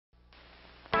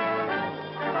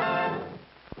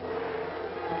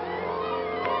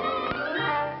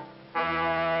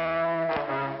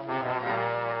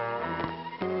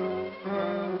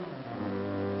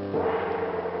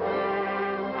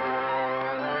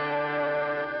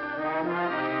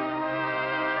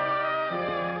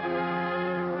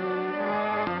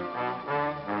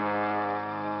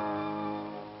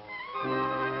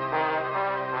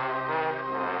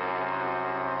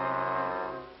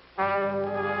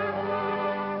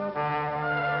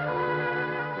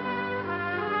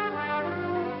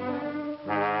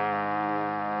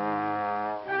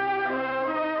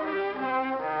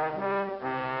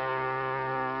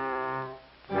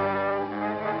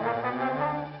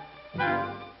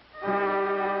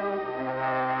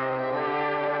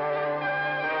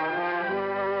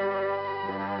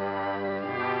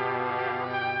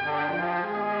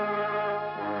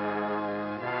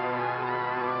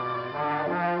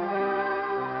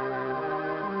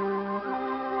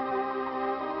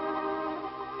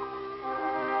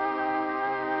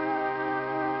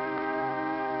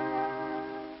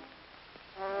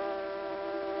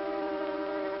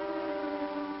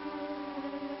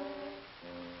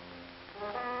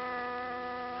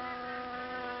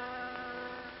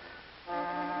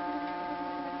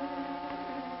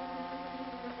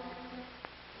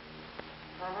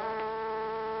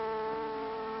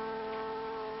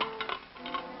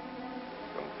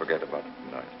forget about it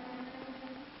tonight.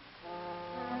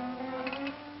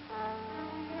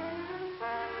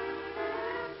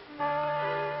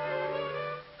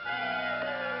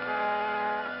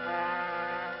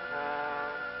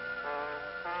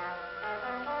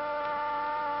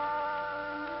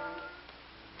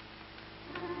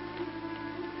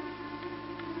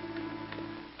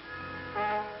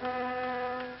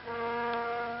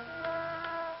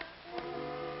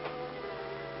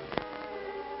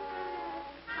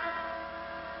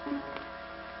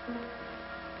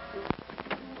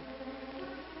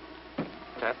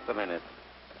 Just a minute.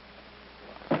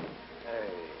 Hey,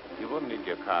 you wouldn't need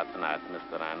your car tonight,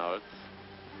 Mr. Reynolds.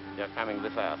 You're coming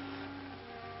with us.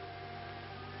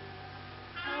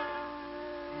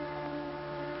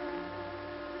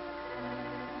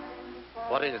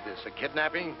 What is this, a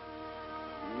kidnapping?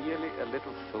 Merely a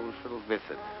little social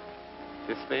visit.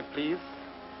 This way, please.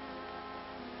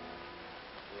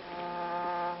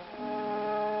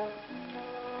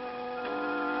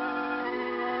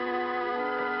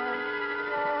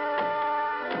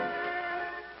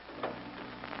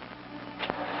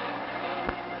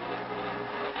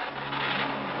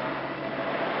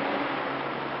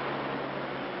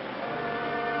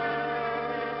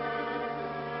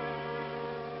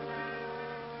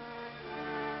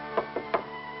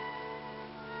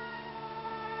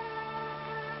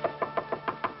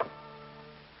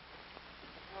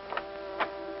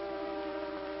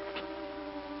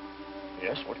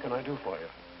 Yes, what can I do for you?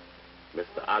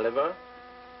 Mr. Oliver,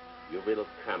 you will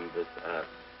come with us.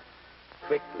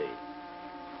 Quickly.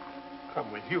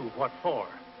 Come with you? What for?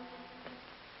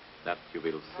 That you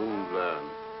will soon learn.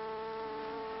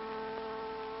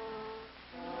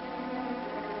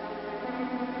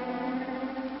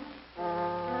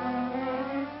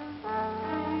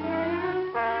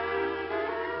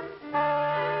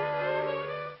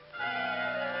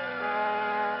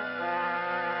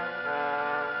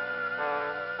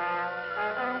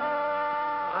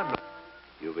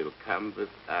 You will come with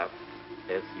us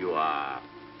as you are.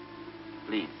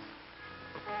 Please.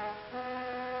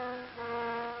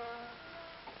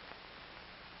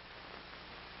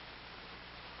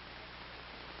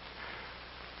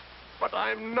 But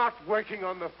I'm not working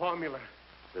on the formula.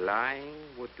 Lying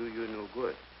would do you no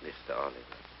good, Mr. Oliver.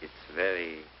 It's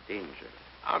very dangerous.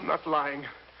 I'm not lying.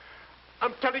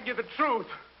 I'm telling you the truth.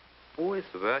 Who is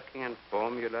working on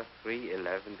Formula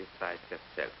 311 besides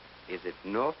yourself? Is it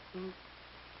Norton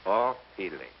or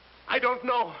Whalen? I don't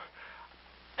know.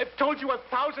 I've told you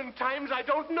 1,000 times I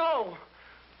don't know.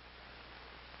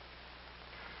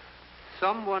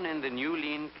 Someone in the New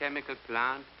Lean chemical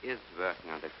plant is working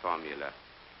on that formula.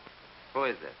 Who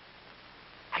is it?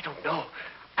 I don't know.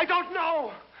 I don't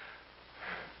know.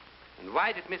 And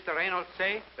why did Mr. Reynolds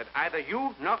say that either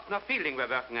you, Norton, or Fielding were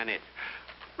working on it?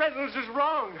 Reynolds is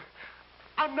wrong.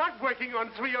 I'm not working on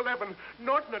 311.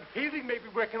 Norton and Fielding may be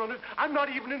working on it. I'm not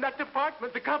even in that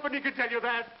department. The company could tell you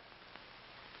that.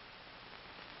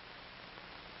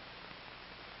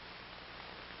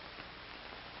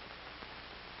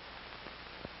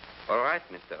 All right,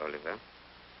 Mr. Oliver.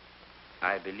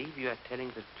 I believe you are telling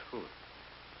the truth.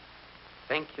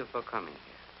 Thank you for coming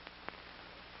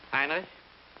here. Heinrich,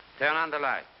 turn on the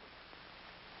light.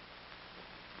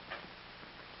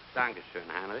 Dankeschön,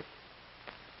 Heinrich.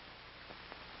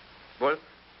 Wolf,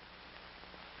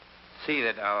 see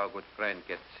that our good friend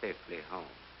gets safely home.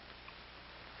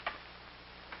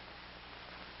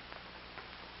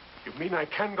 You mean I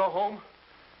can go home?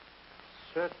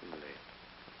 Certainly.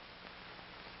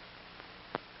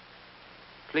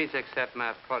 Please accept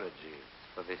my apologies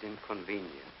for this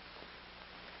inconvenience.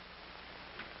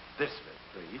 This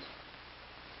way, please.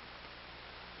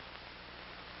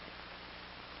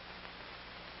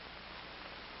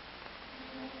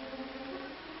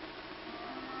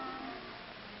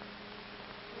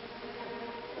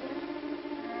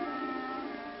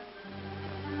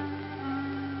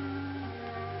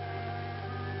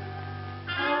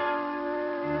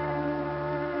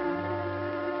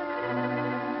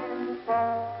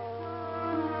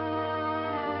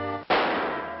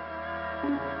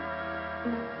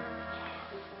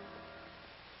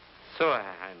 So,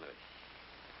 Herr Heinrich,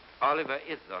 Oliver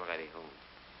is already home.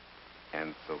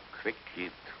 And so quickly,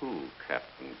 too,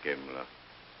 Captain Gimler.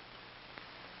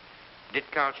 Did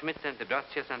Carl Schmidt send the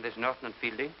dossiers on this Norton and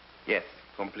Fielding? Yes,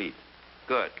 complete.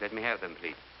 Good. Let me have them,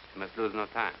 please. You must lose no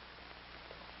time.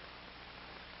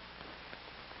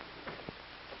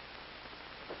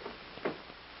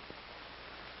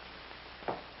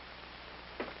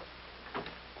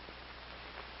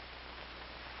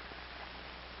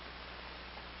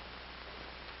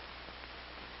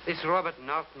 This Robert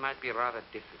Norton might be rather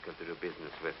difficult to do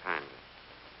business with, Heinrich.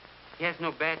 He has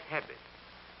no bad habits.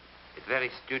 He's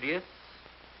very studious,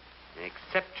 an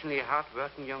exceptionally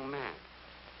hard-working young man.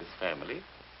 His family?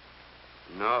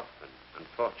 No,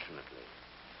 unfortunately.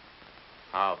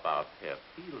 How about Herr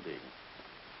Fielding?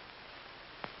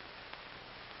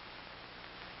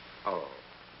 Oh,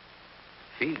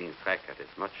 Fielding's record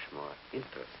is much more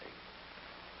interesting.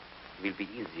 It will be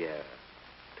easier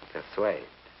to persuade,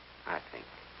 I think.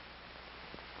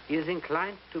 He is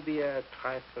inclined to be a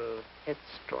trifle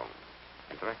headstrong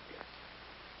and reckless,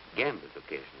 gambles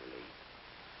occasionally,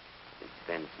 and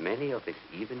spends many of his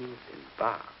evenings in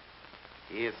bars.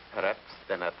 He is perhaps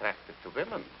then attracted to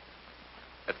women.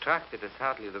 Attracted is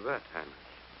hardly the word, Heinrich.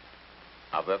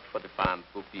 Our work for the fund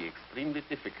would be extremely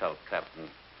difficult, Captain,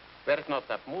 were it not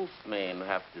that most men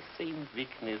have the same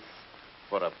weakness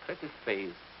for a pretty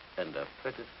face and a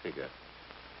pretty figure.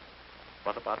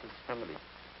 What about his family?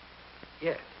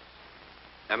 Yes.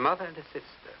 A mother and a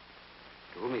sister,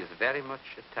 to whom he is very much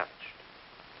attached.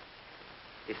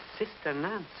 His sister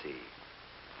Nancy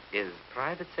is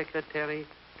private secretary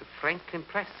to Franklin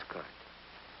Prescott,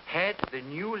 head of the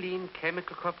New Lean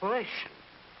Chemical Corporation.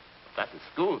 That is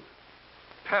good.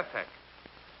 Perfect.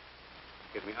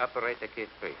 Give me operator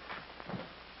K3.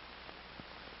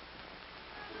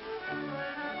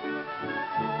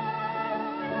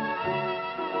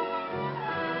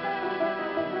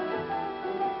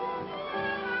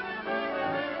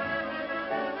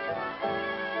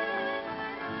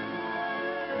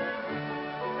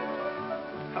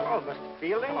 Hello, Mr.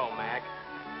 Fielding. Hello, Mac.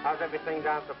 How's everything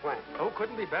down at the plant? Oh,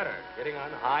 couldn't be better. Getting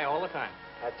on high all the time.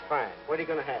 That's fine. What are you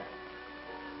going to have?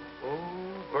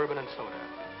 Oh, bourbon and soda.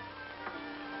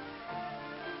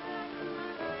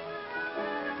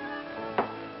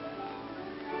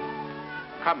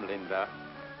 Come, Linda,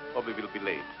 or we will be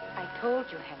late. I told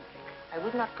you, Hendrik, I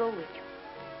would not go with you.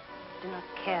 I do not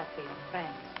care for your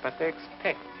friends. But they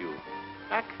expect you.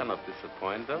 I cannot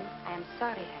disappoint them. I am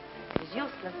sorry, Hendrik. It is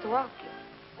useless to argue.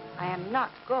 I am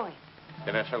not going.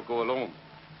 Then I shall go alone.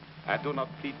 I do not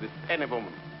plead with any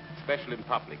woman, especially in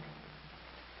public.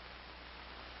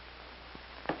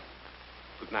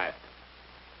 Good night.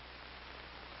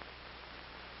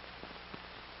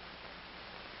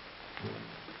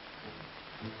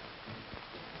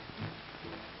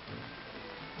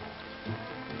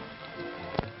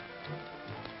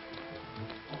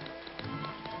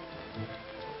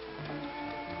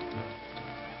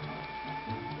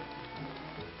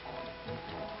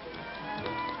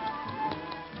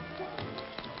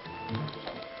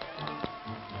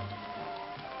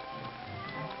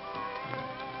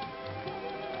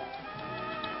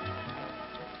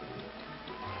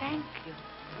 Thank you.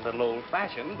 A little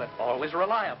old-fashioned, but always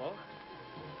reliable.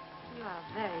 You are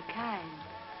very kind.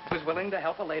 Was willing to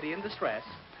help a lady in distress.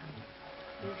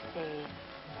 You say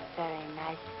very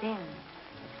nice things.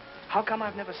 How come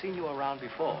I've never seen you around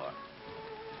before?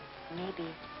 Maybe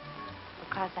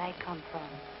because I come from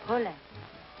Poland.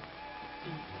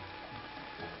 See,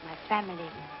 my family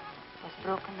was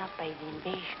broken up by the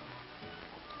invasion.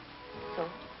 So,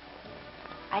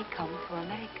 I come to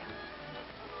America.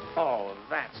 Oh,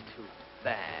 that's too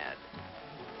bad.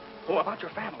 Oh, about your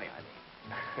family,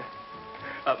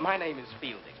 I mean. My name is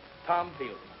Fielding. Tom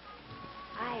Fielding.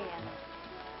 I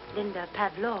am Linda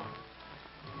Pavlo.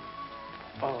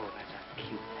 Oh, that's a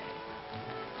cute name.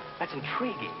 That's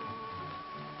intriguing.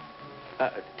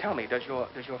 Tell me, does your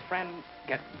friend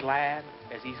get glad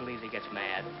as easily as he gets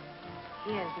mad?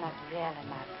 He is not really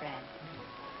my friend.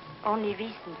 Only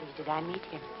recently did I meet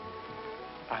him.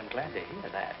 I'm glad to hear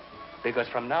that. Because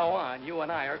from now on, you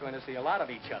and I are going to see a lot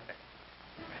of each other.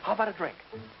 How about a drink?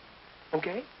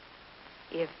 Okay?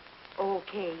 If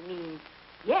okay means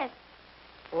yes,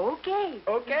 okay.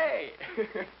 Okay.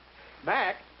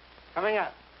 Mac, Coming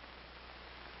up.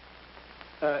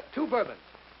 2 bourbons.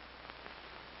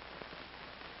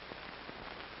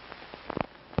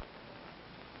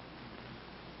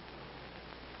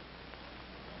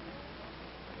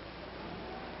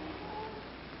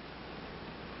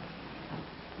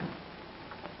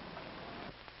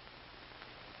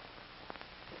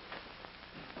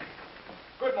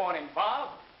 Good morning, Bob.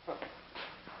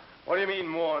 What do you mean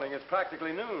morning? It's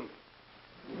practically noon.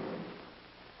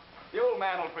 The old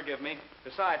man will forgive me.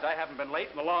 Besides, I haven't been late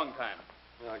in a long time.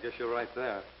 Yeah, I guess you're right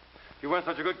there. If you weren't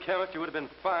such a good chemist, you would have been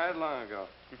fired long ago.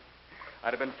 I'd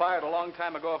have been fired a long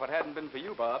time ago if it hadn't been for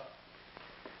you, Bob.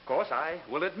 Of course, I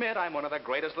will admit I'm one of the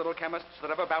greatest little chemists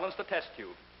that ever balanced a test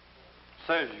tube.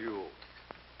 Says you.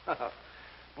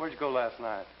 Where'd you go last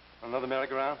night? Another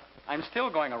merry-go-round? I'm still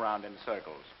going around in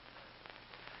circles.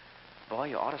 Boy,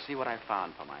 you ought to see what I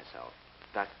found for myself.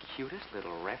 The cutest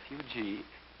little refugee.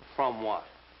 From what?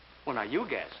 Well, now, you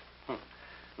guess.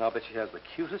 Now, And I'll bet she has the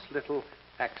cutest little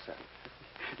accent.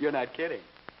 You're not kidding.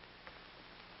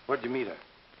 Where'd you meet her?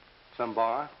 Some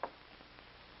bar?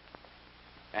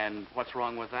 And what's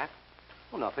wrong with that?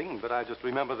 Well, nothing, but I just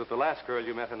remember that the last girl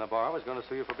you met in the bar was going to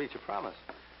sue you for breach of promise.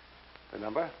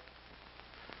 Remember?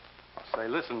 I'll say,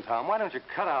 listen, Tom, why don't you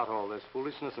cut out all this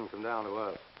foolishness and come down to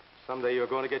earth? Someday you're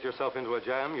going to get yourself into a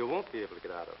jam you won't be able to get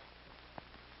out of.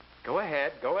 Go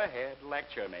ahead,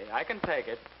 lecture me. I can take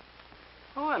it.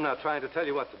 Oh, I'm not trying to tell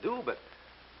you what to do, but,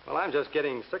 well, I'm just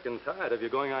getting sick and tired of you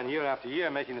going on year after year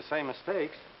making the same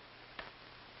mistakes.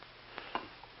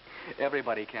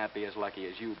 Everybody can't be as lucky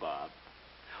as you, Bob.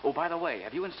 Oh, by the way,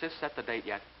 have you and Sis set the date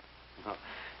yet? No,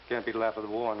 can't be till after the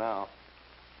war now.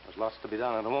 There's lots to be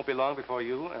done, and it won't be long before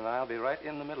you and I'll be right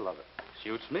in the middle of it.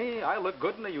 Suits me. I look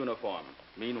good in a uniform.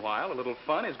 Meanwhile, a little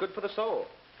fun is good for the soul.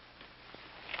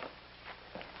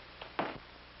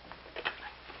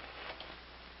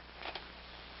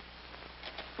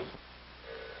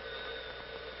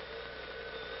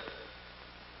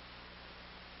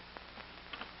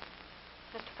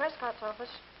 Mr. Prescott's office.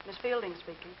 Miss Fielding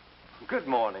speaking. Good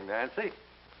morning, Nancy.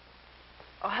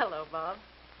 Oh, hello, Bob.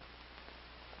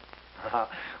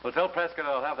 Well, tell Prescott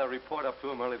I'll have that report up to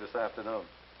him early this afternoon.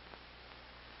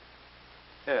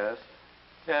 Yes,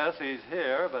 he's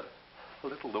here, but a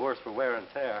little the worse for wear and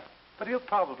tear. But he'll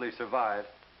probably survive.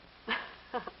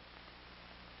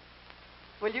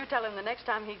 Will you tell him the next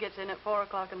time he gets in at 4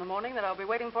 o'clock in the morning that I'll be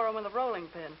waiting for him with a rolling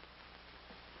pin?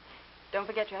 Don't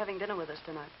forget you're having dinner with us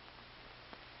tonight.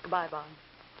 Goodbye, Bob.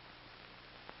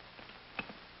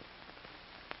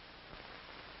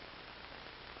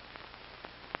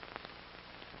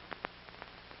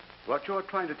 What you're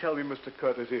trying to tell me, Mr.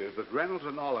 Curtis, is that Reynolds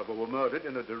and Oliver were murdered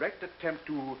in a direct attempt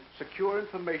to secure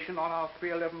information on our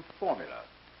 311 formula.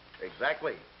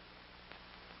 Exactly.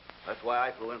 That's why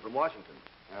I flew in from Washington.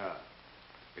 Ah.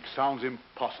 It sounds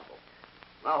impossible.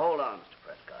 Now, hold on, Mr.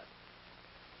 Prescott.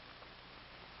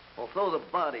 Although the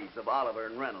bodies of Oliver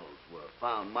and Reynolds were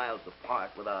found miles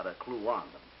apart without a clue on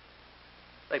them,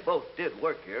 they both did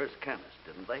work here as chemists,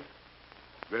 didn't they?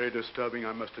 Very disturbing,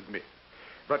 I must admit.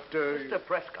 But, Mr.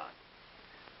 Prescott,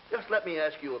 just let me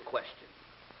ask you a question.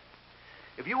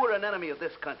 If you were an enemy of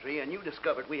this country and you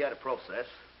discovered we had a process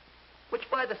which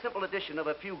by the simple addition of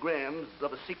a few grams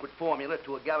of a secret formula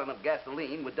to a gallon of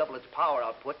gasoline would double its power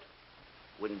output,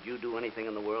 wouldn't you do anything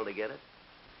in the world to get it?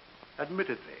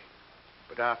 admittedly.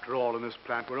 But after all, in this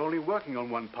plant, we're only working on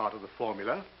one part of the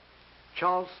formula.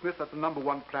 Charles Smith at the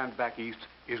 #1 plant back east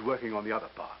is working on the other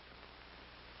part.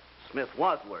 Smith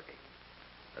was working.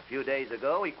 A few days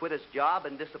ago, he quit his job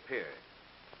and disappeared.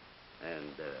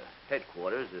 And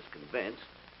headquarters is convinced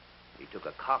he took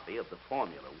a copy of the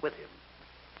formula with him.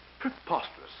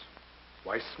 Preposterous.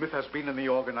 Why, Smith has been in the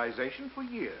organization for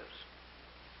years.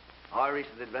 Our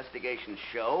recent investigations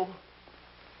show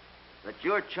that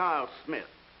your Charles Smith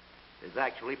is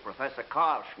actually Professor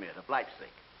Carl Schmidt of Leipzig.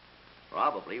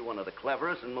 Probably one of the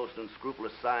cleverest and most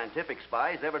unscrupulous scientific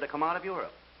spies ever to come out of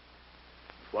Europe.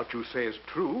 If what you say is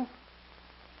true,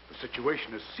 the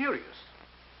situation is serious.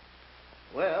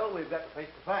 Well, we've got to face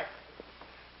the facts.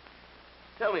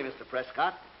 Tell me, Mr.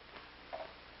 Prescott,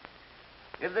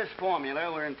 if this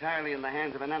formula were entirely in the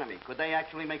hands of an enemy, could they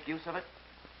actually make use of it?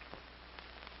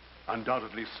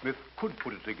 Undoubtedly, Smith could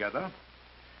put it together.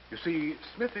 You see,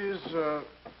 Smith is,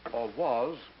 or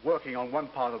was, working on one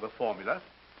part of the formula,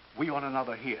 we on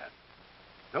another here.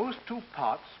 Those two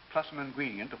parts, plus an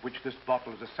ingredient of which this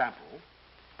bottle is a sample,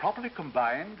 properly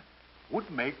combined, would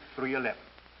make 311.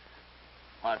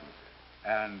 Pardon, sir.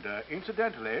 And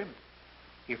incidentally,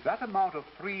 if that amount of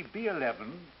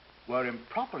 3B11 were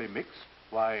improperly mixed,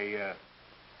 why,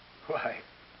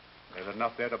 there's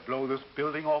enough there to blow this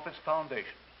building off its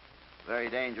foundations. Very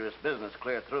dangerous business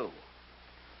clear through.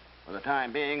 For the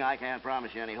time being, I can't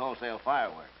promise you any wholesale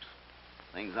fireworks.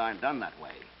 Things aren't done that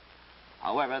way.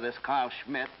 However, this Carl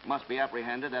Schmidt must be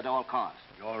apprehended at all costs.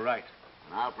 You're right.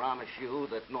 And I'll promise you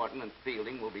that Norton and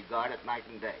Fielding will be guarded night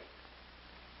and day.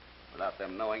 Without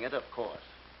them knowing it, of course.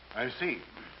 I see.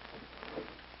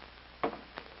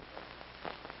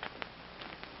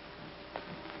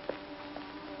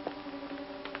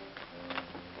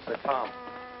 Say, Tom,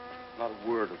 not a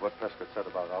word of what Prescott said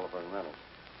about Oliver and Reynolds.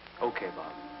 Okay,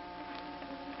 Bob.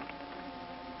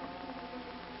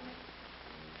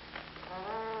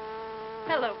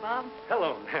 Hello, Bob.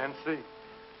 Hello, Nancy.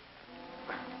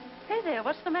 Hey there,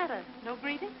 what's the matter? No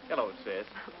greeting? Hello, sis.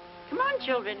 Come on,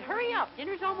 children, hurry up.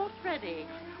 Dinner's almost ready.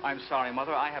 I'm sorry,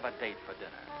 Mother. I have a date for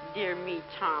dinner. Dear me,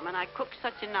 Tom, and I cooked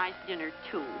such a nice dinner,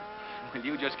 too. Will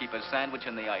you just keep a sandwich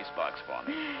in the icebox for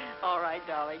me? All right,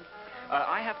 darling.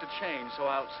 I have to change, so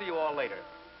I'll see you all later.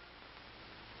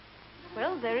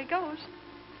 Well, there he goes.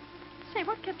 Say,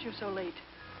 what kept you so late?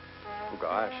 Oh,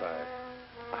 gosh,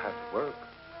 I have to work.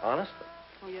 Honestly.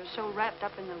 Well, you're so wrapped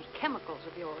up in those chemicals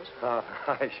of yours.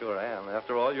 I sure am.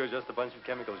 After all, you're just a bunch of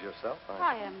chemicals yourself, aren't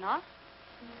you? I am not.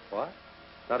 What?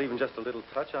 Not even just a little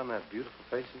touch on that beautiful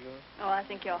face of yours? Oh, I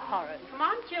think you're horrid. Come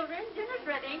on, children. Dinner's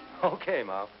ready. Okay,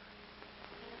 Ma.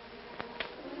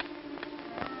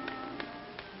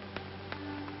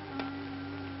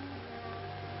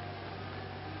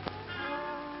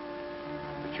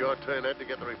 It's your turn, Ed, to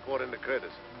get the report into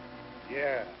Curtis.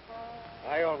 Yeah.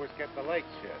 I always get the late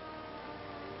shift.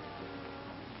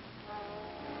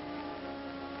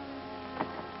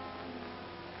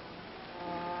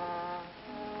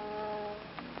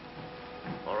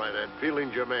 All right, Ed.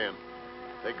 Fielding's your man.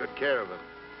 Take good care of him.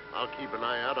 I'll keep an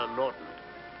eye out on Norton.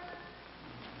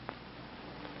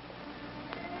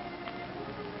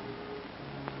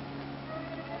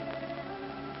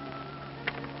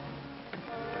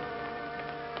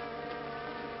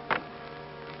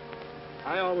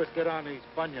 I always get on these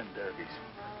bunion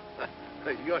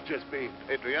derbies. You're just being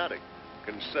patriotic,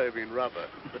 conserving rubber.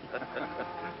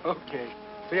 Okay.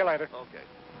 See you later. Okay.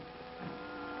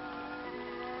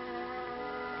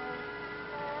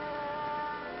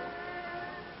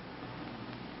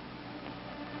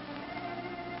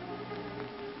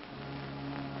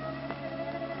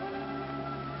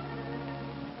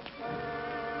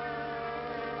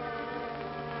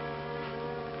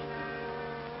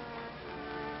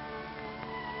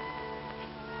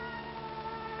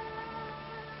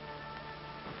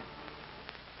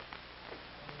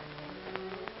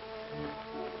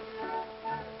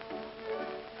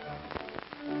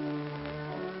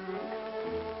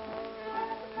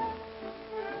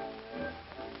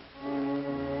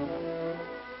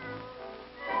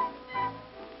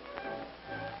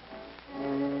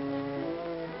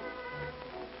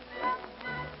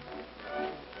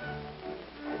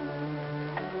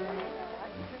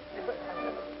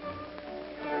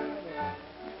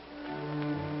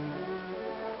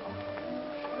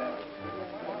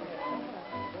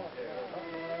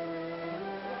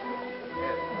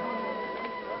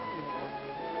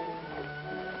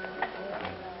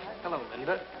 Hello,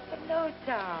 Linda. Hello,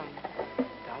 Tom.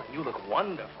 Darling, you look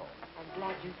wonderful. I'm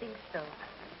glad you think so.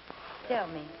 Tell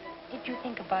me, did you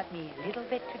think about me a little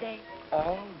bit today?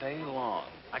 All day long.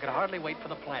 I could hardly wait for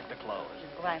the plant to close.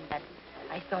 Oh, I'm glad.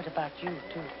 I thought about you,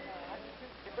 too.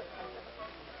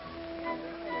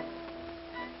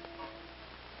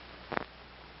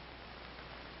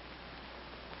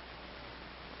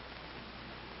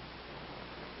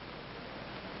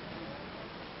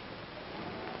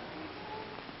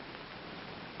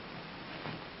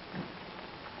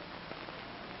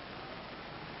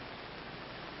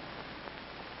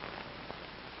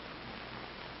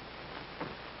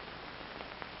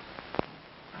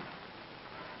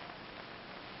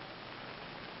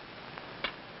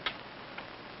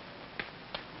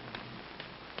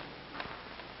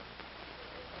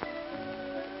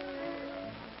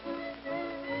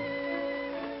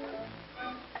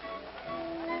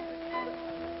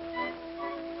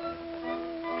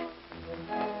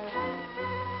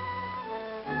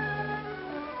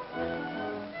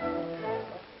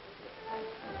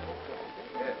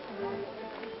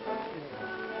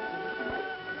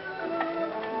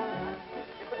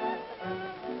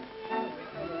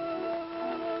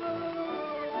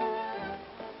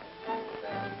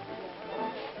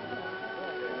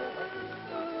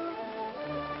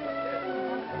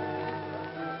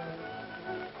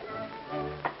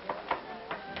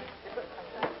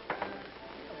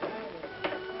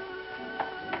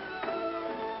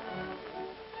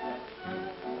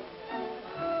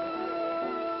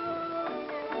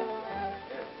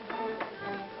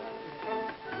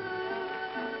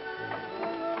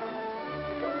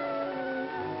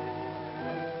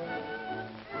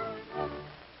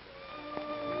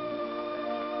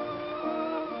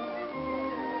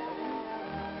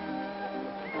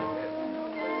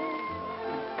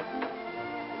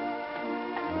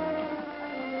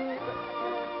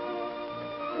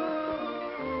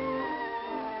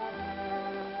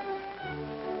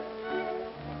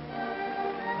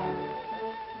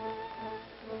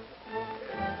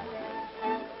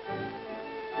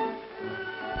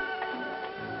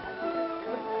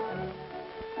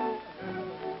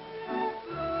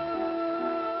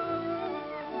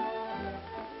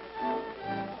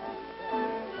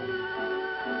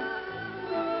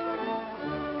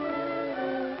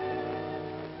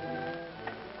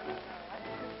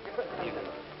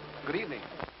 Good evening.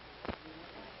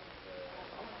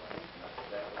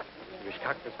 You wish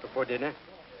cocktails before dinner?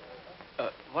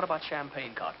 What about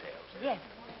champagne cocktails? Yes.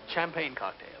 Champagne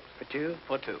cocktails. For two?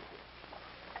 For two.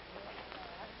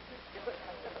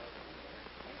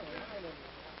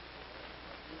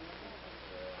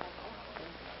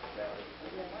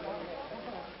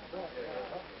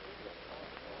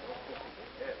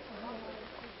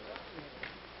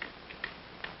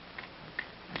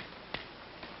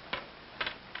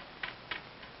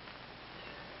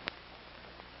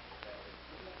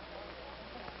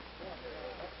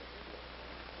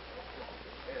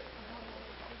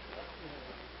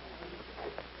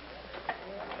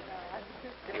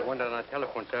 You wanted on the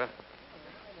telephone, sir?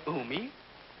 Who, me?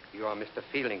 You are Mr.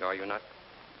 Fielding, are you not?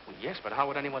 Well, yes, but how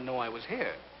would anyone know I was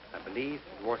here? I believe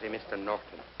it was a Mr.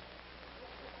 Norton.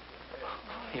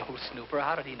 The old snooper,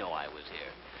 how did he know I was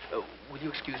here? Will you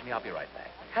excuse me? I'll be right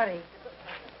back. Hurry.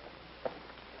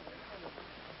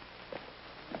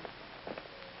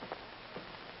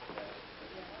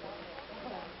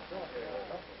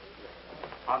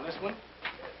 On this one?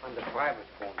 On the private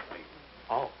phone, please.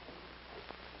 Oh.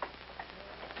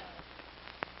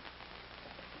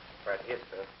 Right here,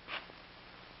 sir.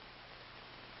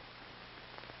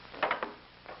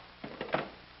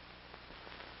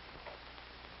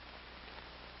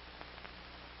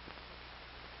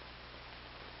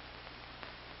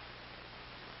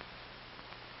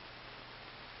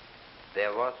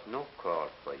 There was no call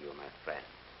for you, my friend.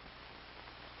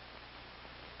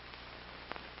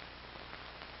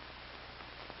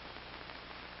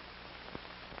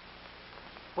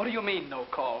 What do you mean, no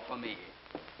call for me?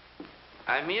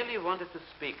 I merely wanted to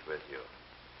speak with you.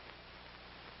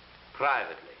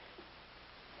 Privately.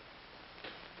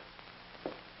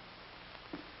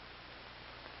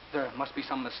 There must be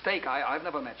some mistake. I've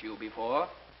never met you before.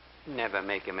 Never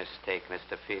make a mistake,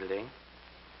 Mr. Fielding.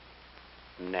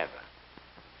 Never.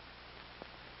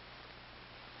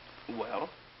 Well?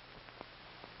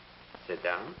 Sit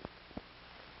down.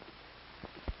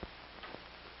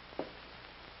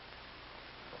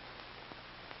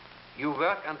 You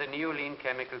work on the New Lean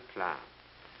chemical plant.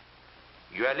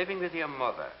 You are living with your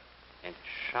mother and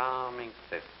charming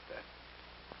sister.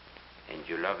 And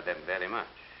you love them very much.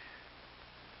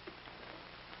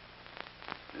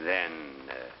 Then,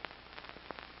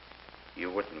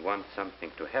 you wouldn't want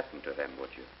something to happen to them, would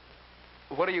you?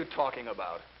 What are you talking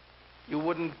about? You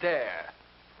wouldn't dare.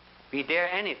 We dare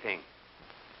anything.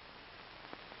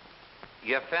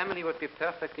 Your family would be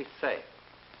perfectly safe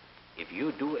if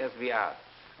you do as we ask.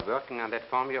 Working on that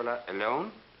formula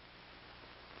alone?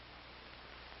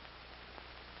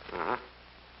 Uh-huh.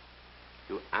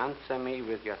 You answer me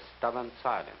with your stubborn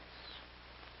silence.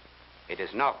 It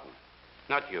is Norton,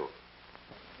 not you.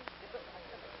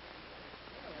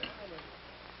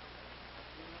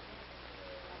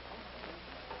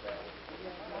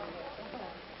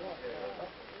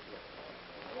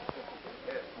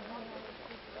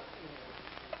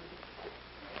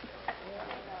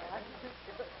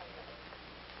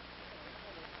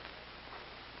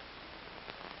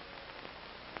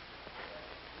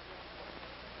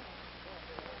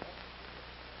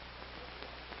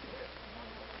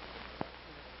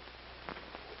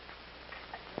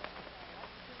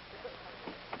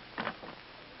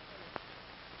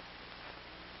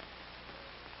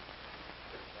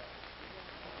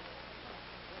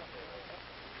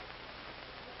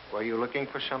 Were you looking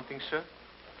for something, sir?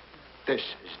 This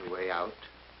is the way out.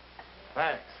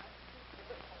 Thanks.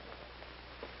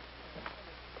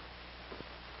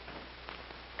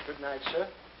 Good night, sir.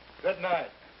 Good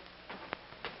night.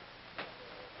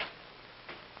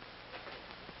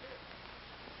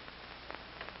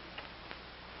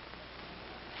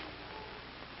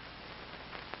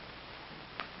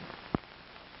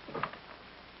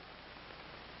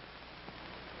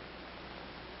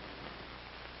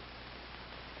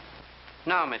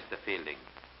 Now, Mr. Fielding,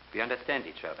 we understand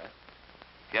each other.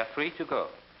 You are free to go.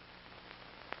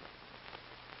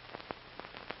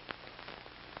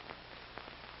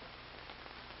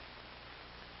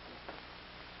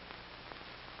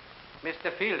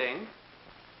 Mr. Fielding?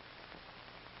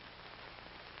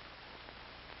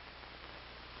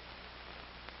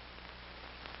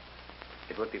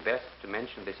 It would be best to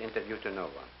mention this interview to no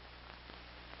one.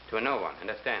 To no one,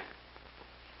 understand?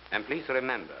 And please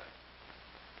remember,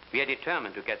 we are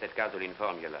determined to get that gasoline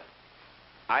formula,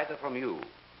 either from you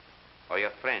or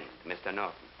your friend, Mr.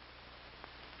 Norton.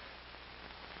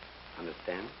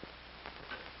 Understand?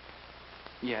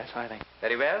 Yes, I think.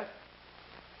 Very well.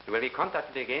 You will be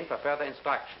contacted again for further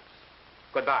instructions.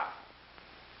 Goodbye.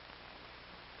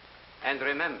 And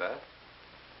remember,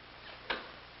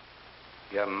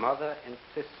 your mother and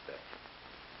sister.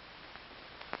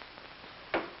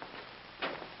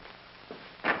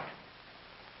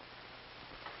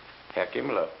 Herr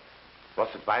Gimmler, was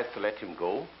it wise to let him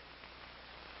go?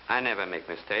 I never make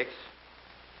mistakes.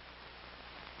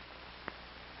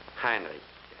 Heinrich,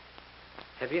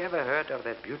 have you ever heard of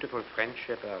that beautiful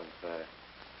friendship of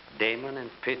Damon and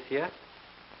Pythia?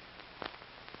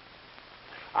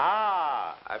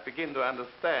 Ah, I begin to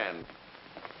understand.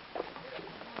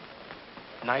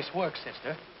 Nice work,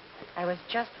 sister. I was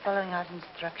just following out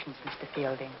instructions, Mr.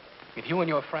 Fielding. If you and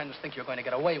your friends think you're going to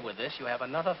get away with this, you have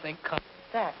another thing coming.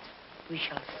 That we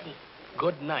shall see.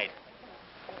 Good night.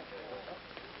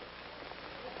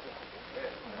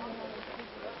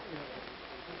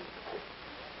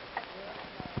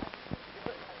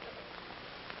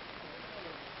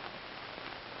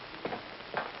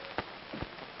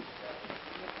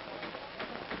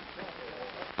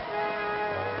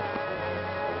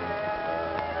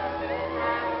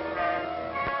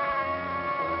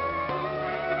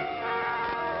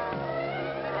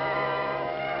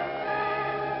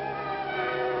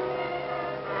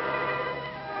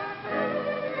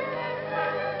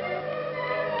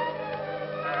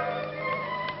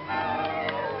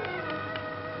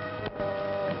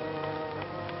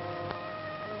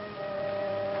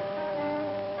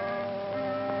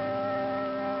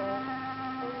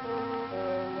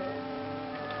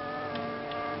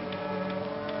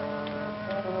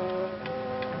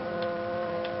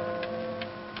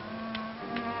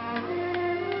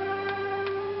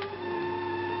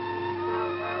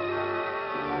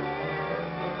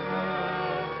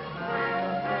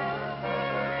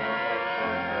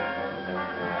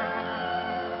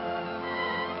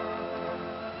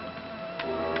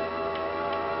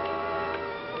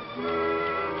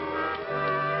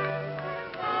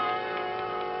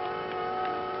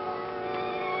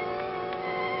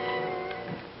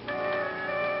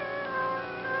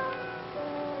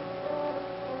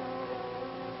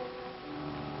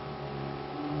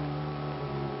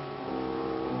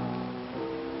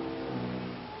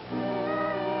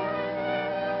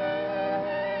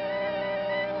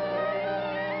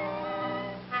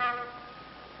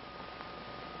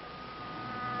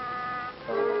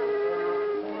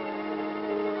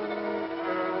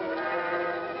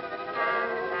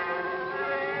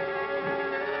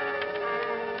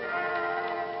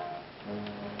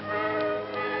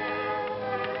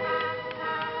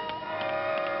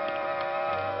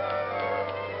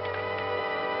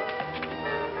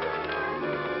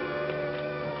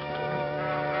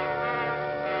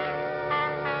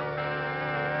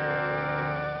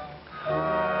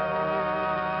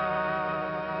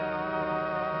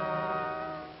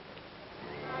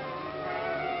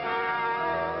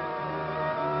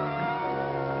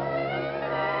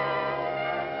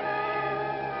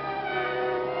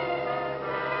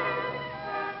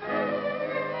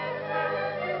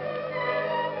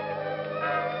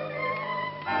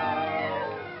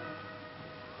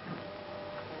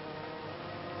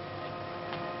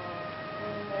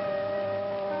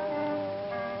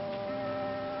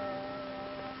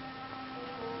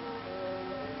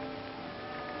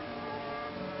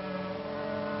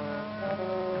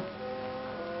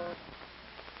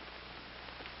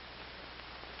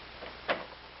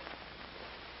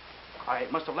 I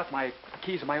must have left my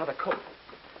keys in my other coat.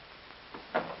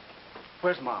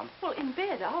 Where's Mom? Well, in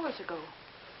bed hours ago.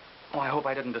 Oh, I hope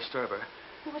I didn't disturb her.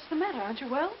 Well, what's the matter? Aren't you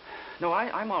well? No,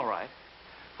 I'm all right.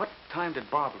 What time did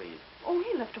Bob leave? Oh,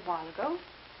 he left a while ago.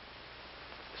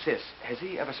 Sis, has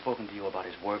he ever spoken to you about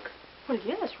his work? Well,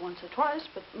 yes, once or twice,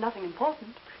 but nothing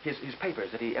important. His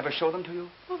papers, did he ever show them to you?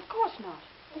 Well, of course not.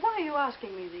 Why are you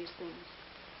asking me these things?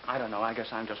 I don't know. I guess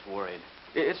I'm just worried.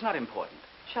 It's not important.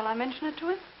 Shall I mention it to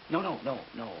him? No.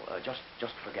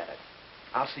 Just forget it.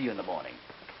 I'll see you in the morning.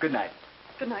 Good night.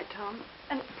 Good night, Tom.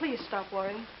 And please stop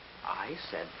worrying. I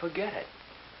said forget it.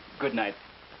 Good night.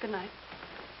 Good night.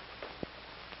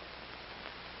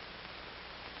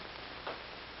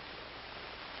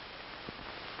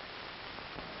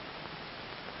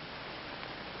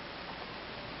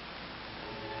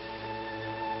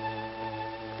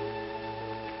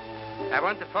 I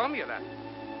want the formula.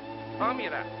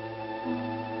 Formula.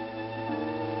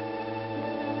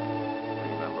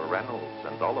 Remember Reynolds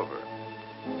and Oliver.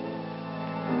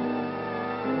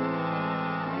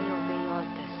 I'll be yours.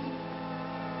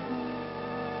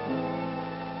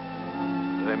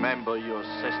 Remember your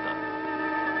sister.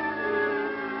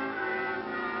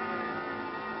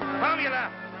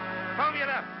 Formula.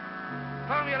 Formula.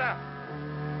 Formula.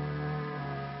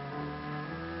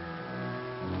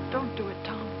 Don't do it,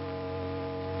 Tom.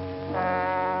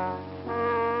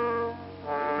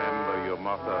 Remember your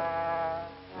mother.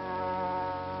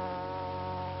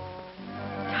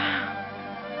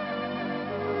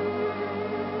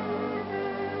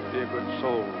 Dear good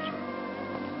souls.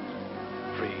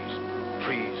 Trees,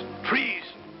 trees, trees.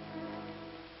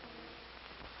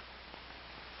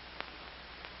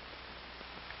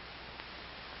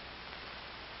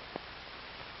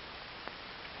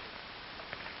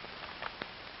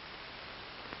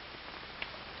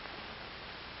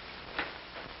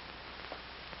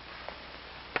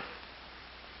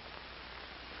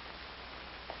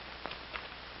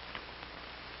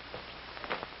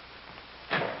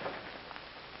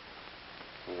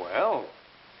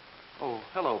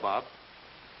 Hello, Bob.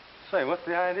 Say, what's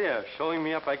the idea? Showing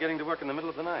me up by getting to work in the middle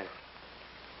of the night?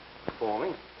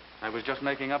 Forming? I was just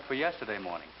making up for yesterday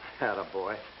morning.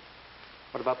 Attaboy.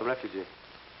 What about the refugee?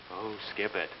 Oh,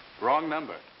 skip it. Wrong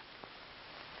number.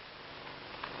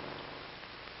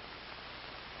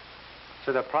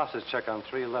 Say, that process check on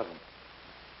 311.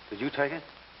 Did you take it?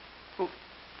 Well,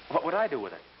 what would I do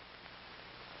with it?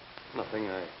 Nothing,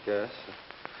 I guess.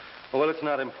 Well, it's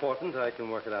not important. I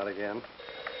can work it out again.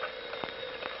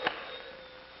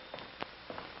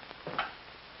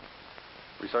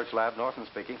 Research Lab, Norton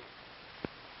speaking.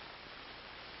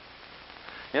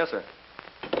 Yes, sir.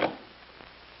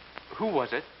 Who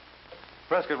was it?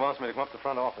 Prescott wants me to come up to the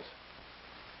front office.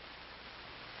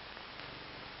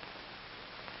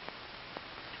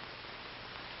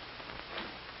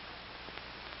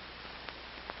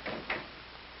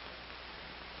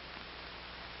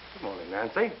 Good morning,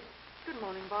 Nancy. Good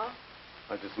morning, Bob.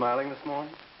 Aren't you smiling this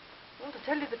morning? Well, to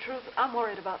tell you the truth, I'm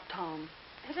worried about Tom.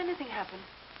 Has anything happened?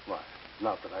 Why,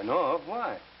 not that I know of.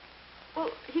 Why? Well,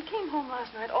 he came home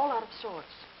last night all out of sorts.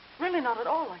 Really not at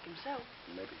all like himself.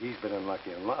 Maybe he's been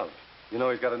unlucky in love. You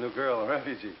know, he's got a new girl, a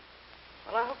refugee.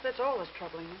 Well, I hope that's all that's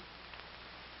troubling him.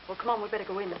 Well, come on, we better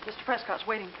go in. Mr. Prescott's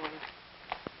waiting for you.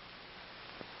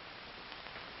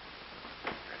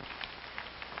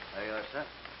 There you are, sir.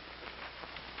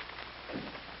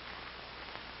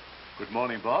 Good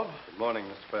morning, Bob. Good morning,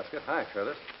 Mr. Prescott. Hi,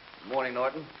 Curtis. Good morning,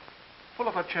 Norton. Pull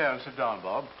up a chair and sit down,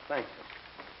 Bob. Thank you.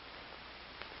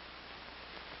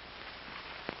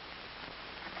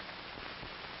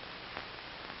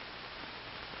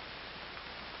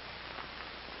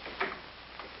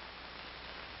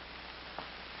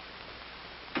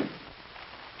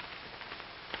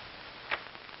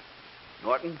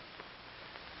 Norton,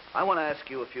 I want to ask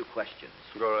you a few questions.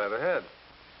 Go right ahead.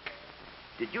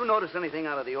 Did you notice anything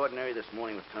out of the ordinary this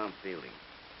morning with Tom Fielding?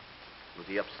 Was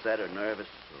he upset or nervous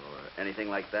or anything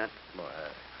like that?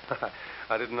 Well,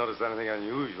 I didn't notice anything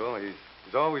unusual.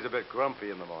 He's always a bit grumpy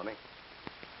in the morning.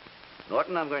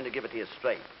 Norton, I'm going to give it to you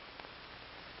straight.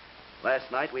 Last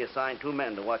night, we assigned 2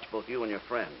 men to watch both you and your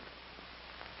friend.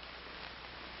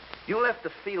 You left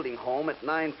the Fielding home at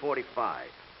 9:45.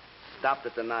 Stopped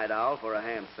at the Night Owl for a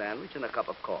ham sandwich and a cup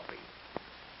of coffee.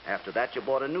 After that, you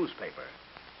bought a newspaper.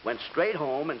 Went straight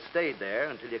home and stayed there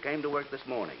until you came to work this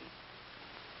morning.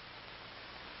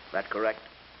 That correct?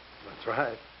 That's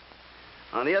right.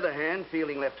 On the other hand,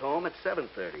 Fielding left home at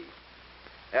 7:30.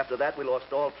 After that, we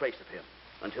lost all trace of him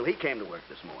until he came to work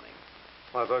this morning.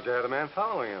 Well, I thought you had a man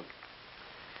following him.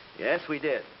 Yes, we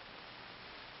did.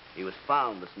 He was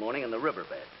found this morning in the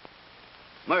riverbed.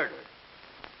 Murdered.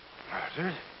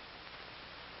 Murdered?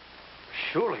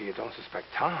 Surely you don't suspect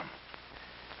Tom.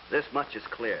 This much is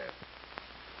clear.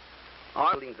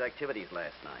 Our Fielding's activities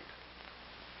last night.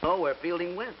 Know where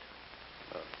Fielding went.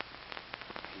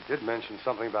 He did mention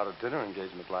something about a dinner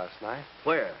engagement last night.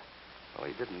 Where? Well,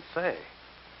 he didn't say.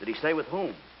 Did he say with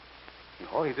whom?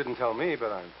 No, he didn't tell me,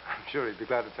 but I'm sure he'd be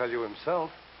glad to tell you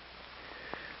himself.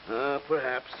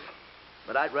 Perhaps.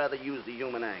 But I'd rather use the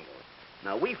human angle.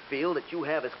 Now, we feel that you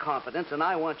have his confidence, and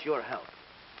I want your help.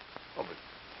 Oh, but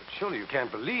surely you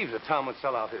can't believe that Tom would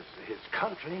sell out his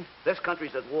country. This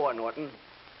country's at war, Norton.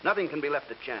 Nothing can be left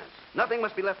to chance. Nothing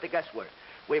must be left to guesswork.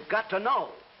 We've got to know.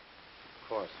 Of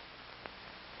course.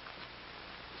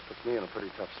 This puts me in a pretty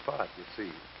tough spot. You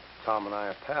see, Tom and I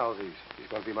are pals. He's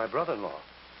going to be my brother-in-law.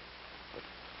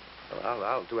 But well,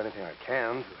 I'll do anything I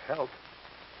can to help.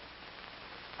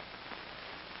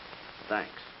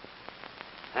 Thanks.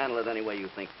 Handle it any way you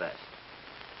think best.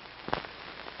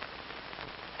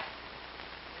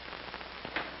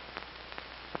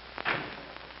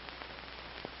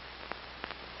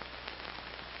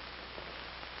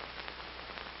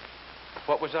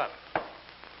 What was up?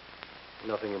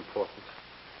 Nothing important.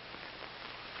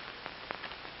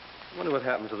 I wonder what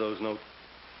happened to those notes.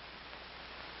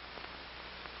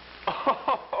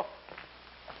 Oh,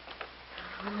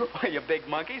 you big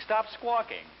monkey, stop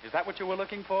squawking. Is that what you were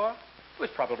looking for? It was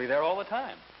probably there all the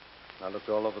time. I looked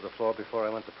all over the floor before I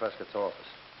went to Prescott's office.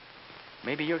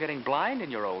 Maybe you're getting blind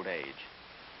in your old age.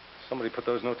 Somebody put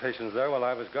those notations there while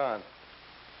I was gone.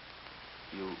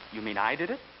 You mean I did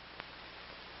it?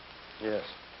 Yes.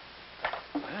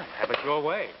 Well, have it your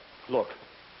way. Look,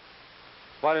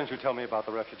 why didn't you tell me about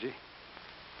the refugee?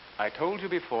 I told you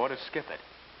before to skip it.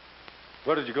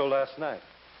 Where did you go last night?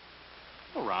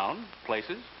 Around,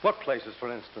 places. What places,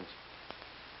 for instance?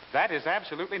 That is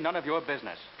absolutely none of your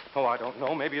business. Oh, I don't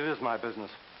know. Maybe it is my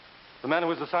business. The man who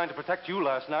was assigned to protect you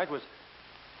last night was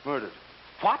murdered.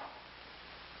 What?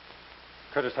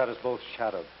 Curtis had us both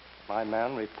shadowed. My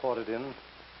man reported in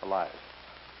alive.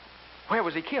 Where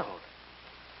was he killed?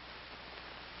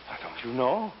 Why, don't you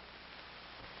know?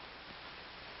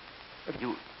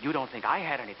 You don't think I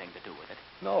had anything to do with it?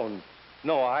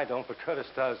 No, I don't, but Curtis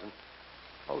does. And,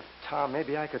 oh, Tom,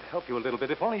 maybe I could help you a little bit,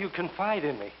 if only you'd confide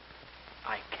in me.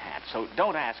 I can't, so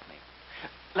don't ask me.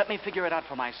 Let me figure it out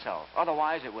for myself.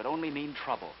 Otherwise, it would only mean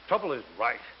trouble. Trouble is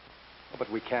right. Oh,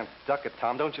 but we can't duck it,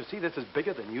 Tom. Don't you see this is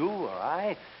bigger than you or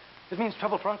I? It means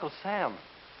trouble for Uncle Sam.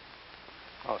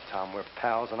 Oh, Tom, we're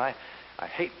pals, and I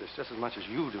hate this just as much as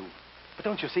you do. But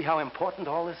don't you see how important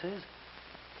all this is?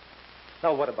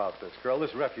 Now, what about this girl,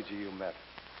 this refugee you met?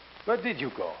 Where did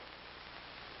you go?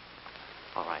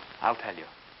 All right, I'll tell you.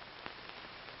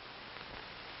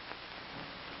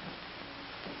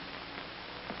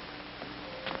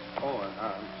 Oh,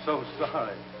 I'm so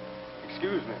sorry.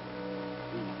 Excuse me.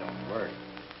 Please don't worry.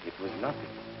 It was nothing.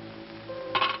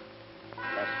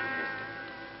 Bless you, mister.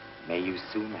 May you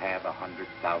soon have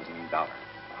 $100,000.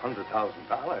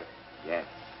 $100,000? Yes.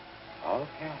 All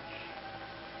cash.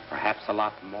 Perhaps a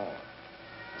lot more.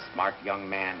 A smart young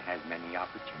man has many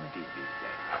opportunities these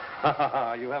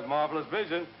days. You have marvelous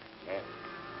vision. Yes.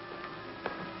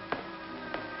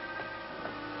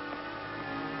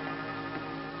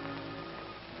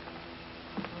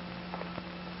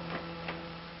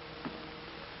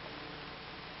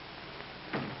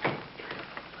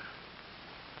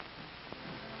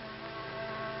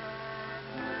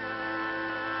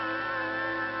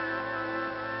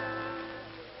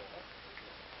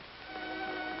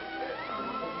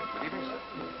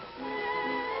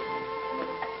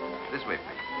 This way,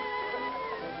 please.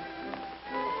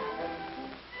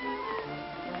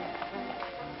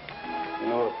 You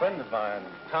know, a friend of mine,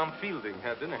 Tom Fielding,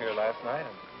 had dinner here last night,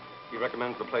 and he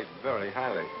recommends the place very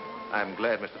highly. I'm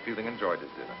glad Mr. Fielding enjoyed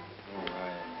his dinner.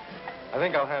 Oh, I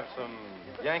think I'll have some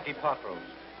Yankee pot roast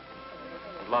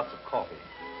with lots of coffee,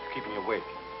 keeping you awake.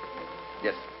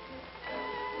 Yes.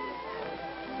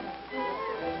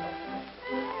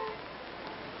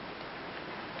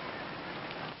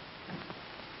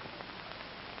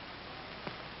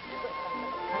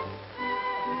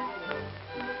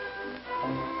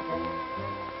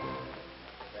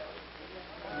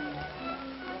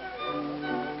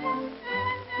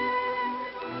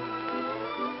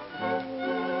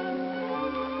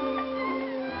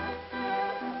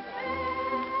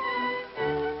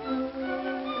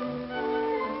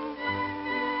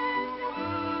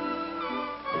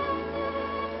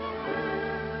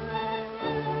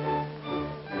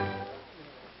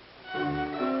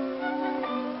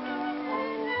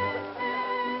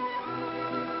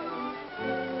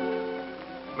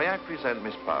 May I present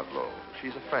Miss Pavlo?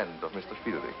 She's a friend of Mr.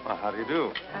 Fielding. Well, how do you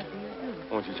do? How do you do?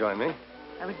 Won't you join me?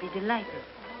 I would be delighted.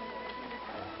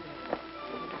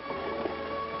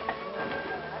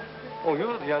 Oh,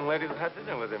 you're the young lady that had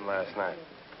dinner with him last night.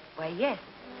 Why, yes.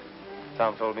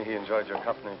 Tom told me he enjoyed your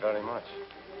company very much.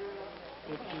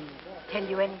 Did he tell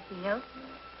you anything else?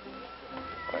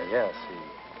 Why, yes,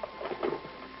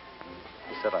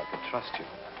 he said I could trust you.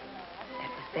 That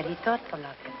was very thoughtful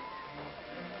of him.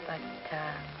 But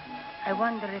I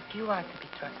wonder if you are to be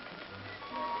trusted.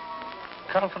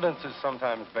 Confidence is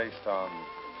sometimes based on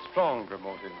stronger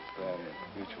motives than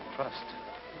mutual trust.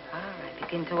 Ah, I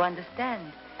begin to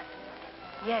understand.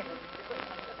 Yes,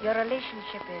 your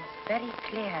relationship is very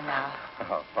clear now.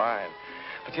 Oh, fine.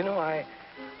 But you know, I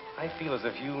feel as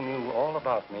if you knew all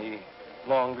about me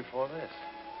long before this.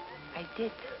 I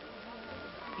did.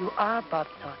 You are Bob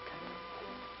Norton.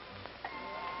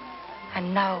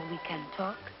 And now we can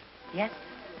talk, yes?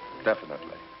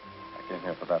 Definitely. I came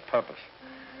here for that purpose.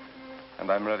 And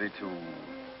I'm ready to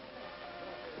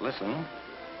listen.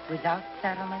 Without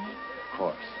ceremony? Of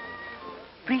course.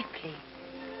 Briefly,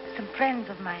 some friends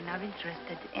of mine are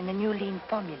interested in the new lean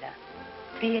formula,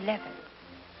 311.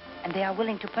 And they are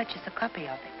willing to purchase a copy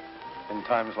of it. In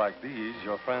times like these,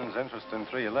 your friend's interest in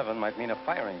 311 might mean a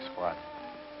firing squad.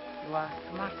 You are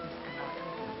smart, Mr. Norton.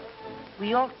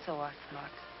 We also are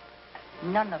smart.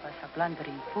 None of us are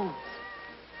blundering fools.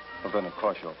 Well, then, of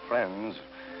course, your friends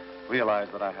realize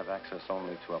that I have access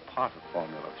only to a part of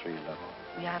Formula 311.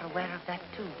 We are aware of that,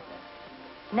 too.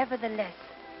 Nevertheless,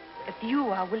 if you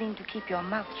are willing to keep your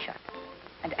mouth shut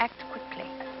and act quickly,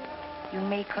 you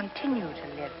may continue to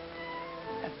live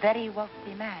a very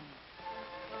wealthy man.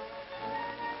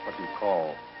 What do you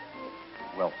call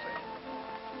wealthy?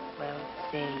 Well,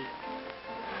 say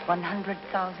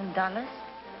 $100,000.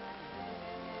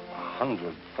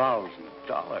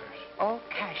 $100,000? All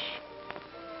cash.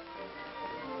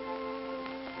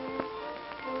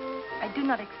 I do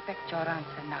not expect your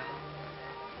answer now.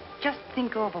 Just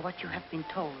think over what you have been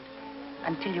told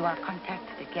until you are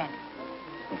contacted again.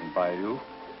 By you?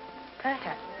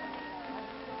 Perhaps.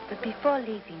 But before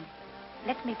leaving,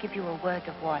 let me give you a word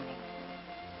of warning.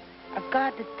 A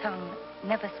guarded tongue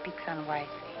never speaks unwisely.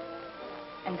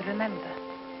 And remember,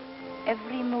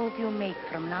 every move you make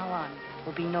from now on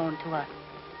will be known to us.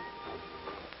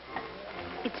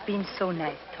 It's been so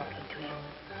nice talking to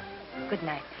you. Good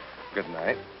night. Good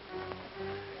night.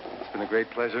 It's been a great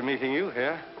pleasure meeting you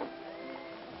here.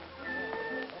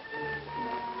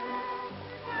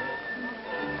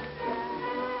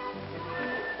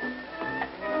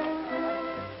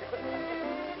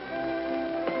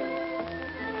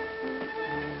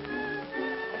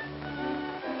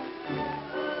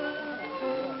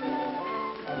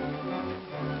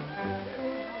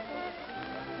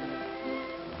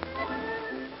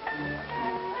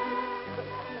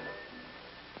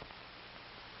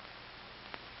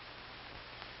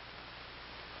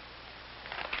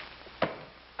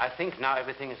 I think now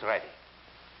everything is ready.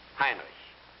 Heinrich,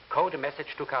 code a message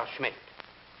to Carl Schmidt.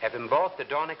 Have him board the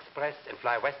Dawn Express and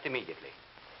fly west immediately.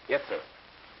 Yes, sir.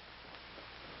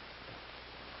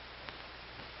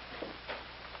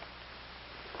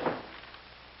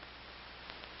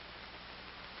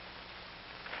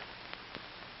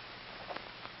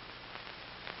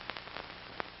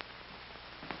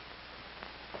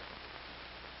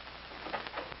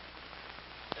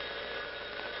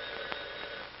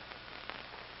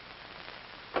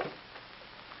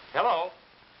 Hello.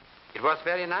 It was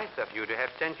very nice of you to have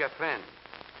sent your friend.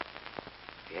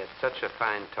 He has such a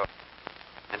fine talk.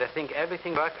 And I think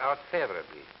everything worked out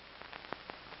favorably.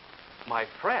 My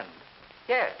friend?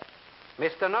 Yes,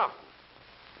 Mr. Norton.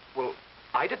 Well,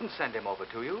 I didn't send him over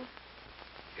to you.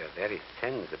 You're very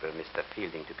sensible, Mr.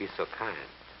 Fielding, to be so kind.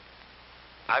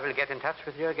 I will get in touch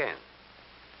with you again.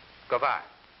 Goodbye.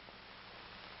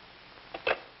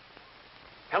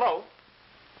 Hello?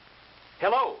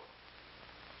 Hello?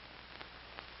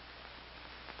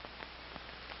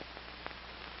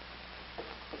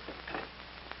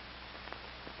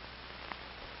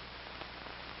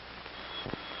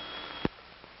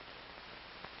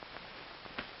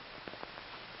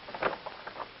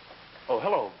 Oh,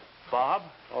 hello, Bob.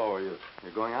 Oh,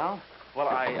 you're going out? Well,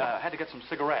 I had to get some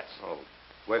cigarettes. Oh,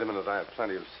 wait a minute. I have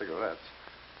plenty of cigarettes.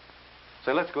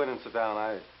 Say, let's go in and sit down.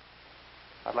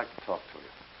 I'd like to talk to you.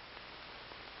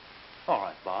 All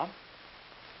right, Bob.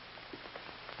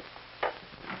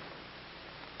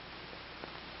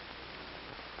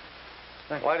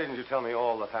 Why didn't you tell me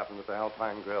all that happened at the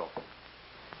Alpine Grill?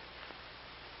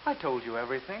 I told you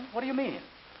everything. What do you mean?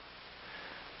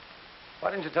 Why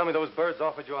didn't you tell me those birds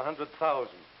offered you $100,000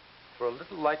 for a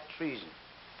little light treason?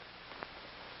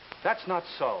 That's not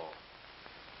so.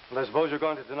 Well, I suppose you're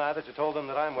going to deny that you told them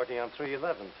that I'm working on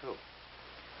 311, too.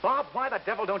 Bob, why the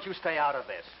devil don't you stay out of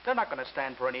this? They're not going to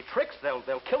stand for any tricks. They'll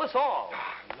kill us all.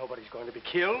 Nobody's going to be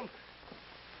killed.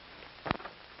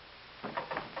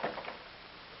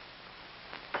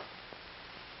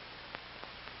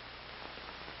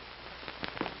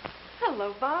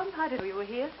 Hello, Bob. How did you were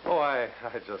here? Oh, I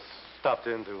just stopped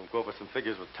in to go over some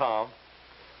figures with Tom.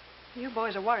 You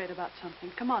boys are worried about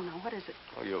something. Come on now, what is it?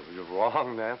 Oh, you're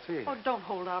wrong, Nancy. Oh, don't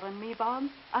hold out on me, Bob.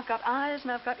 I've got eyes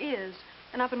and I've got ears.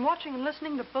 And I've been watching and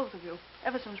listening to both of you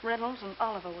ever since Reynolds and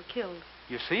Oliver were killed.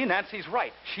 You see, Nancy's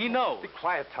right. She knows. Be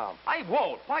quiet, Tom. I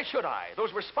won't. Why should I?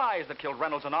 Those were spies that killed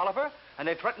Reynolds and Oliver, and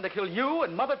they threatened to kill you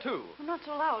and Mother, too. Well, not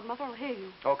so loud. Mother will hear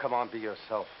you. Oh, come on, be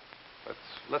yourself.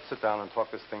 Let's sit down and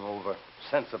talk this thing over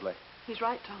sensibly. He's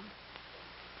right, Tom.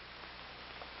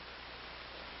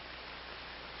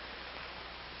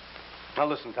 Now,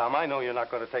 listen, Tom, I know you're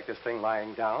not going to take this thing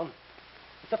lying down.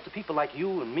 It's up to people like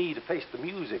you and me to face the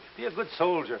music. Be a good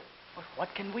soldier. But what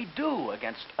can we do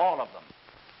against all of them?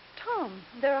 Tom,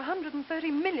 there are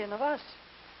 130 million of us.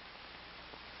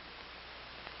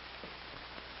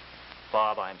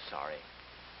 Bob, I'm sorry.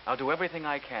 I'll do everything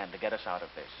I can to get us out of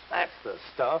this. That's the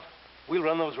stuff. We'll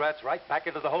run those rats right back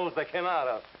into the holes they came out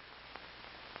of.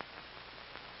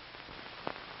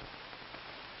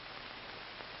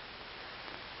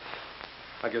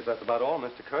 I guess that's about all,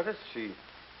 Mr. Curtis. She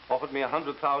offered me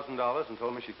 $100,000 and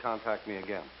told me she'd contact me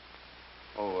again.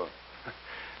 Oh,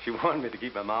 she warned me to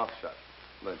keep my mouth shut.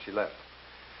 Then she left.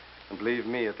 And believe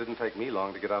me, it didn't take me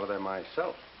long to get out of there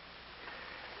myself.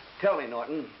 Tell me,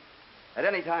 Norton, at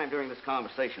any time during this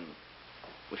conversation,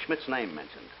 was Schmidt's name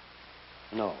mentioned?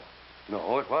 No,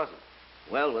 it wasn't.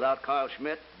 Well, without Carl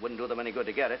Schmidt, wouldn't do them any good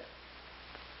to get it.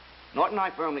 Norton,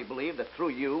 I firmly believe that through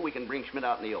you, we can bring Schmidt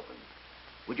out in the open.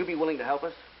 Would you be willing to help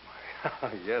us?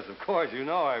 Yes, of course. You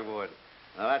know I would.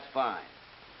 Now, that's fine.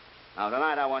 Now,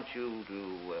 tonight I want you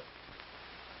to...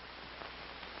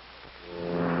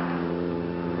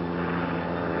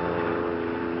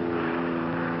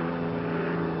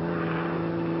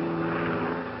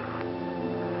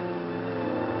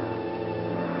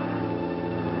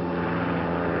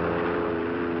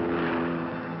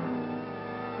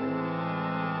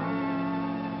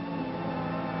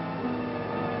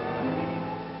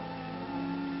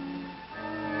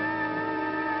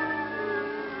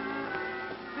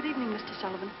 Mr.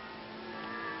 Sullivan.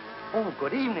 Oh,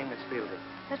 good evening, Miss Fielding.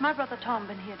 Has my brother Tom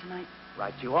been here tonight?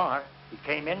 Right you are. He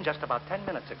came in just about 10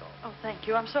 minutes ago. Oh, thank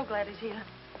you. I'm so glad he's here.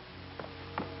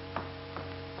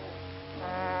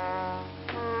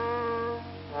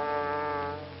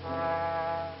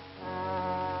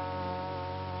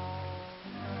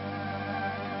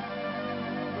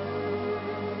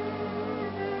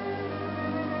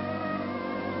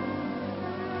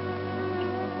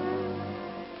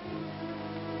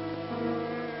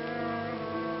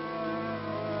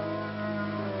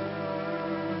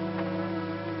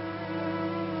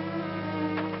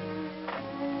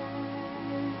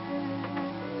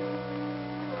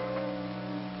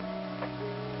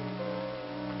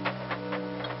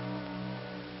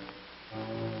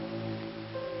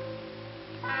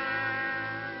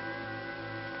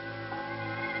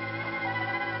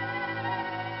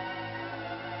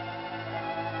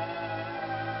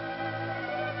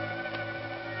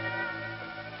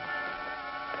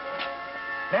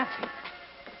 Nancy,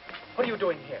 what are you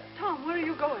doing here? Tom, where are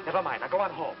you going? Never mind. Now go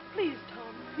on home. Please,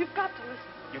 Tom. You've got to listen.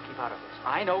 You keep out of this.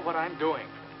 I know what I'm doing.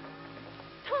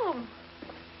 Tom!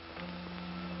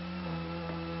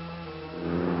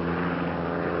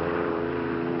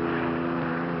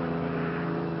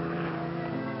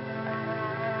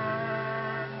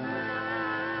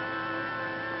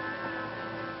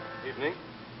 Evening.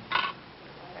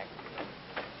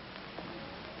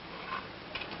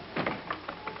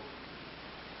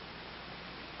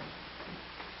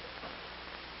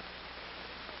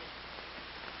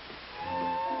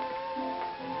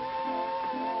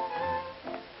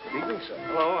 Sir.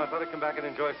 Hello, I thought I'd come back and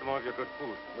enjoy some more of your good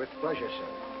food. With pleasure, sir.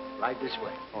 Right this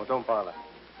way. Oh, don't bother.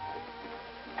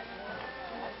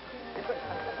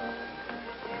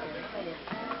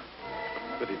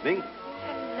 Good evening.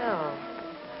 Hello.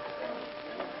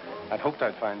 I'd hoped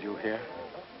I'd find you here.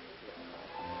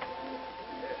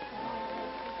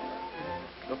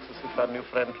 Looks as if our new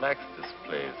friend likes this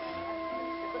place.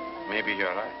 Maybe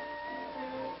you're right.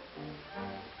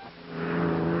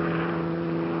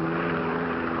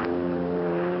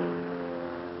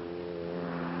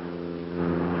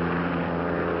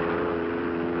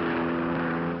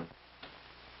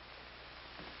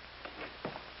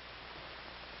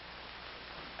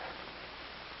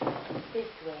 This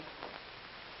way.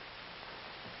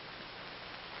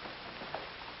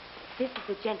 This is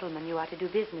the gentleman you are to do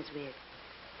business with.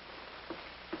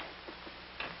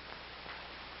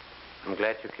 I'm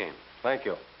glad you came. Thank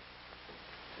you.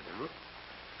 Sit down.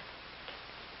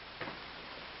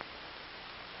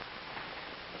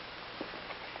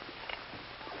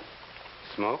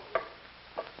 Smoke?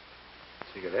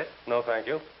 Cigarette? No, thank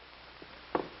you.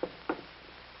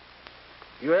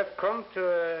 You have come to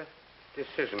a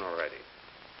decision already.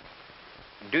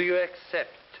 Do you accept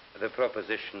the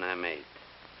proposition I made?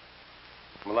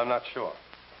 Well, I'm not sure.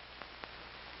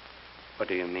 What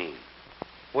do you mean?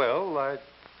 Well, I'd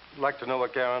like to know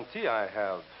what guarantee I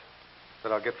have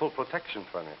that I'll get full protection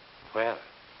from you. Well,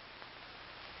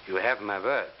 you have my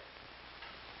word.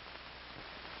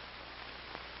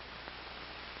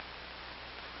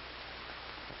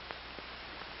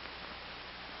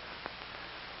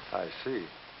 I see.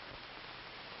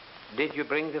 Did you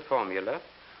bring the formula?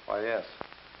 Why, yes.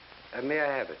 May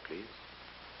I have it, please?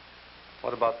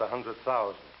 What about the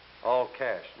 100,000? All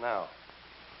cash, now.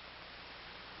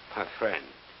 My friend,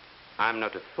 I'm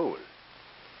not a fool.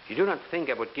 You do not think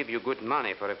I would give you good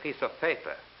money for a piece of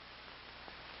paper.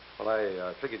 Well,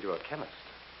 I figured you were a chemist.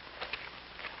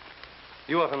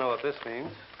 You ought to know what this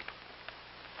means.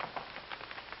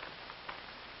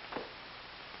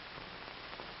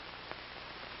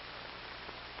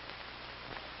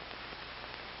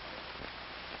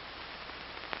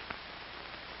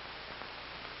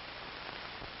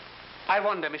 I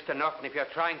wonder, Mr. Norton, if you're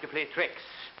trying to play tricks.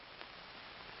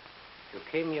 You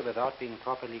came here without being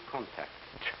properly contacted.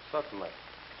 Certainly.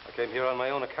 I came here on my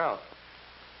own account.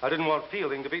 I didn't want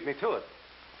Fielding to beat me to it.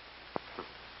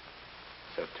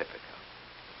 So typical.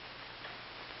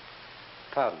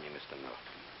 Pardon me, Mr. Norton.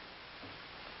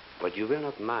 But you will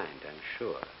not mind, I'm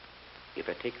sure, if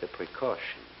I take the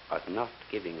precaution of not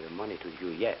giving the money to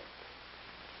you yet.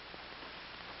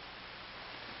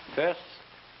 First,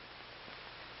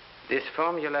 this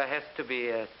formula has to be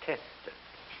tested.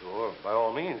 Sure, by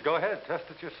all means. Go ahead, test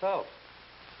it yourself.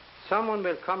 Someone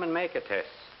will come and make a test.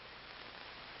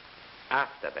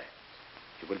 After that,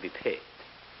 you will be paid.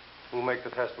 Who'll make the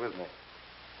test with me?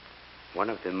 One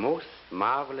of the most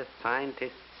marvelous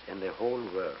scientists in the whole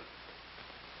world.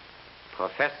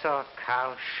 Professor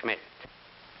Carl Schmidt.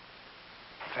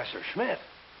 Professor Schmidt?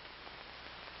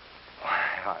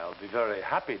 Why, I'll be very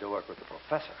happy to work with the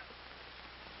professor.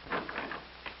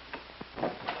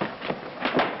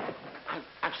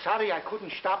 sorry I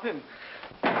couldn't stop him.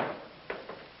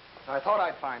 I thought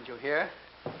I'd find you here.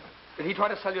 Did he try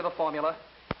to sell you the formula?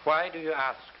 Why do you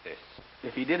ask this?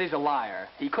 If he did, he's a liar.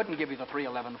 He couldn't give you the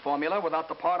 311 formula without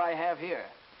the part I have here.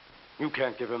 You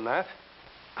can't give him that.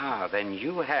 Ah, then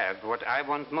you have what I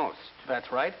want most.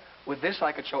 That's right. With this,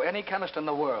 I could show any chemist in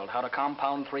the world how to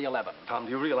compound 311. Tom,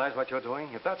 do you realize what you're doing?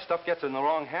 If that stuff gets in the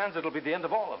wrong hands, it'll be the end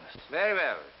of all of us. Very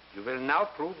well. You will now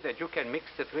prove that you can mix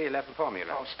the 311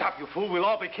 formula. Oh, stop, you fool. We'll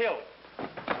all be killed.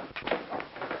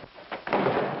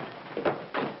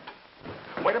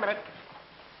 Wait a minute.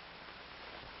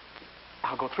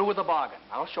 I'll go through with the bargain.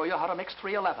 I'll show you how to mix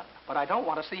 311. But I don't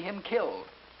want to see him killed.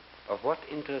 Of what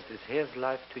interest is his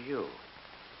life to you?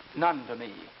 None to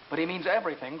me. But he means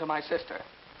everything to my sister.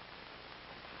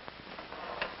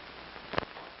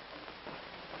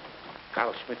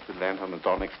 Carl Schmidt will land on the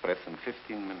Dawn Express in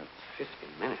 15 minutes.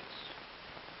 15 minutes?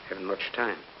 Haven't much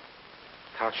time.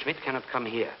 Carl Schmidt cannot come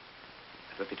here.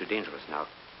 It would be too dangerous now.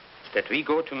 Instead, we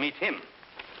go to meet him.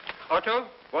 Otto,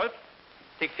 Wolf,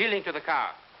 take Fielding to the car.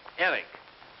 Eric,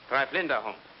 drive Linda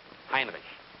home. Heinrich,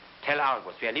 tell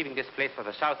Albus we are leaving this place for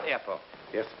the South Airport.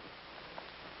 Yes.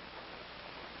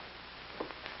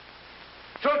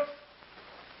 Schultz!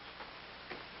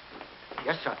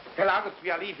 Yes, sir. Tell Albus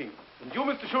we are leaving. And you,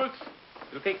 Mr. Schultz,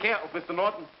 will take care of Mr.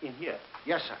 Norton in here.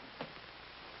 Yes, sir.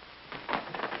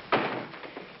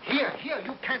 Here,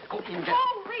 you can't go in there.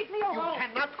 Oh, leave me alone. You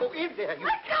cannot go in there. You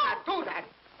Let cannot do that.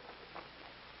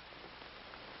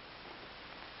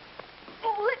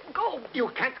 Oh, let go. You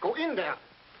can't go in there.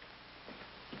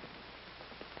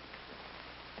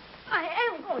 I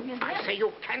am going in there. I say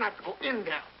you cannot go in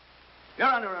there. You're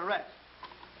under arrest.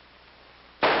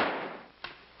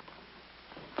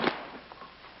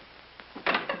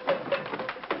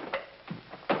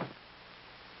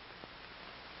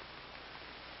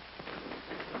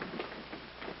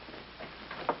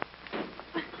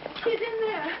 He's in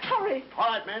there. Hurry. All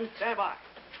right, men, stand by.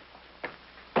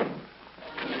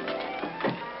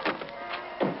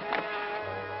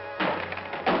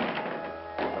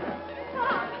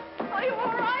 Bob, are you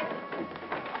all right?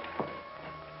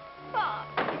 Bob.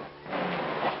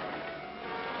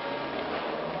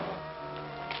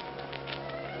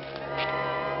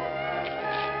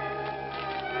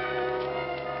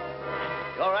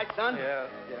 You all right, son? Yeah,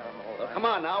 I'm all Well, right. come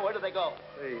on now. Where do they go?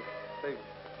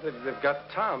 They've got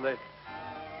Tom. They're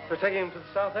taking him to the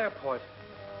South Airport.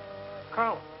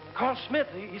 Carl Schmidt,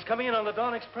 he's coming in on the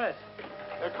Dawn Express.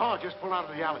 Their car just pulled out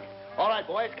of the alley. All right,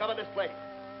 boys, cover this place.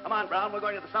 Come on, Brown. We're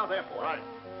going to the South Airport. Right.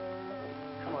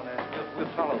 Come on, Ed.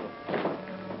 We'll follow them.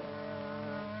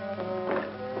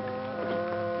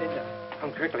 Linda,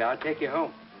 come quickly. I'll take you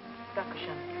home.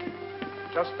 Dankeschön.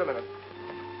 Just a minute.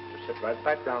 You sit right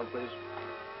back down, please.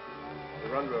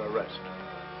 You're under arrest.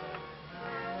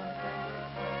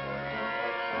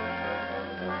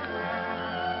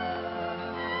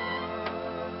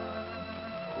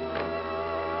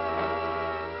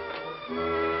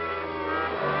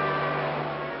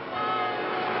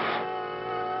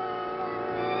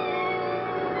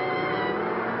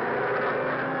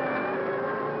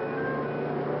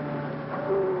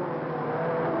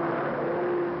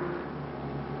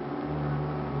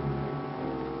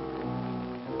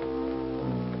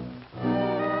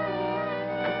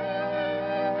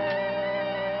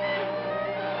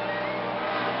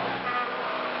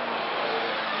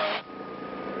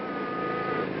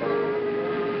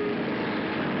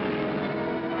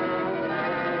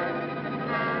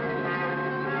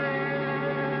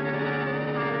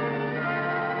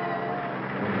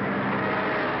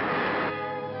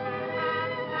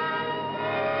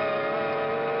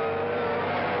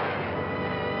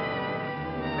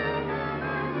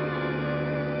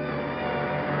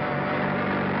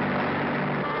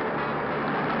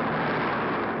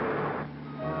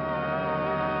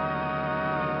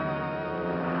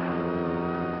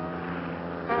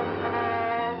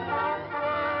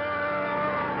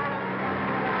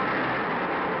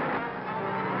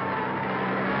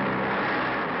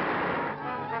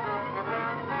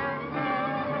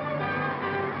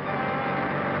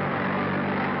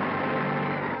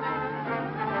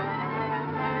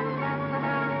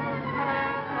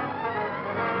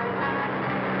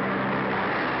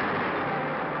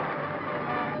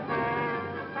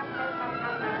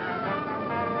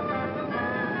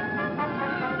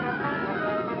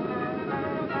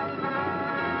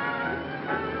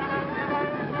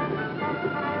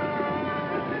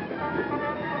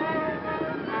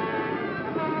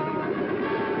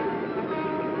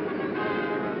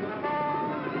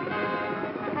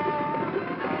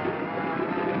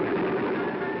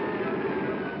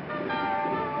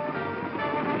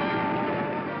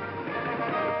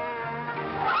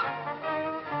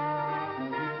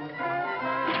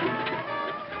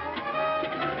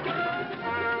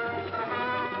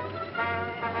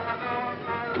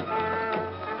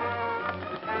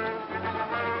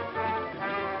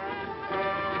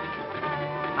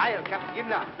 Well, Captain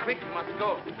Gimler, quick, we must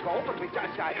go. Go, but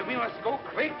we must go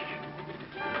quick.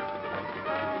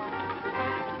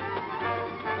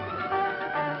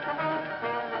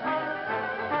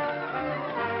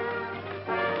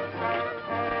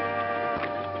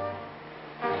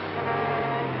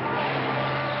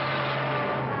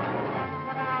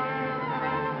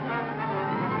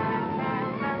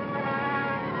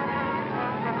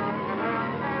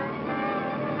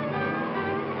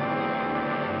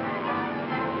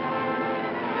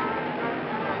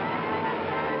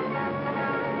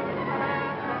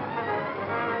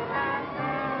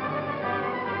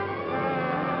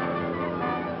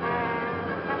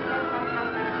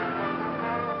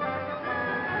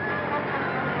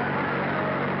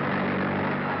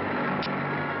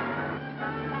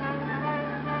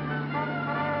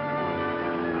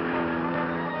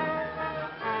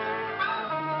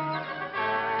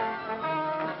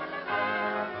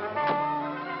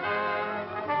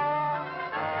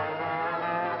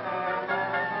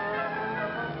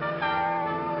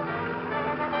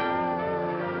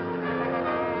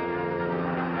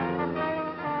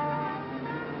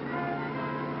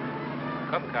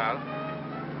 Come, Carl.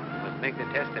 Let's make the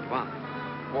test at once.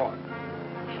 What?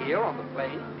 Here on the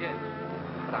plane? Yes.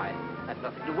 But I have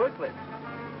nothing to work with.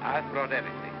 I've brought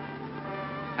everything.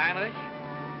 Heinrich?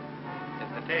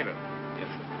 It's the table. Yes,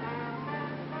 sir.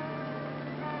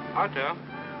 Otto,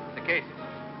 the cases.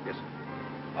 Yes,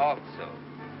 sir. Also,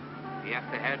 we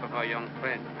have the help of our young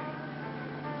friend.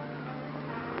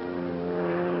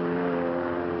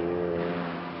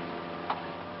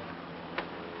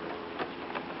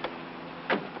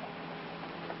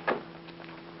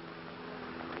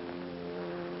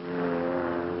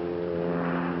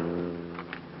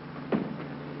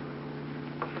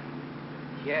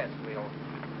 Yes,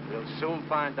 we'll soon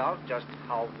find out just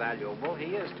how valuable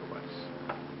he is to us.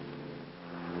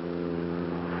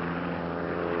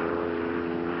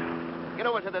 Get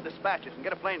over to the dispatches and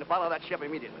get a plane to follow that ship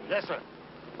immediately. Yes, sir.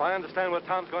 If I understand what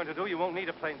Tom's going to do, you won't need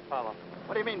a plane to follow.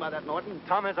 What do you mean by that, Norton?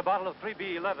 Tom has a bottle of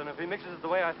 3B11. If he mixes it the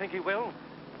way I think he will,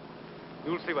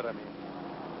 you'll see what I mean.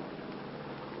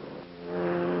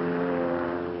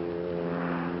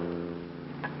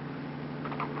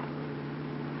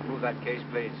 Move that case,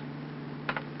 please.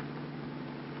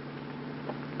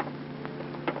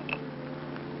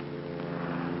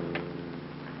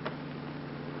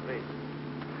 Please.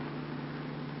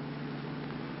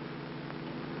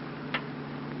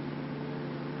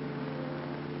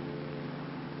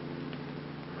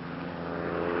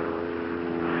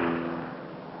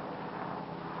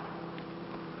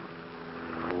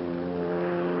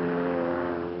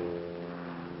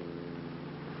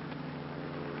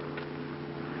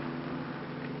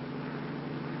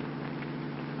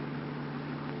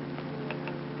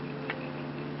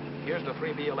 Here's the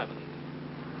 3B11.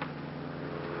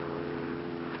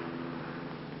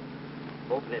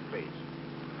 Open it, please.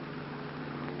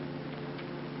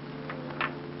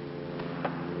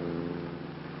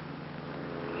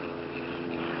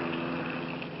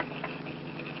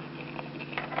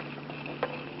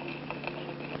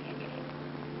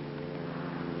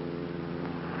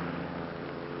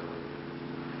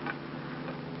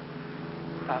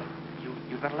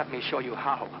 You better let me show you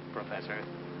how, Professor.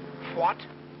 What?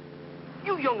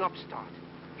 You young upstart.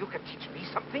 You can teach me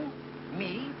something?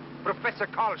 Me? Professor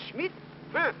Carl Schmidt?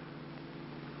 Huh?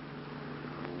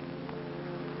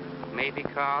 Maybe,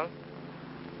 Carl,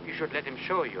 you should let him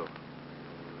show you.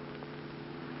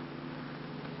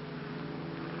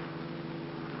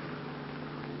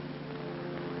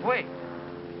 Wait.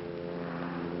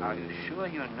 Are you sure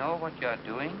you know what you're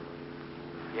doing?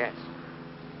 Yes.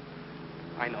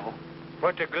 I know.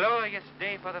 What a glorious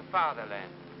day for the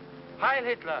fatherland. Heil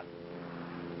Hitler!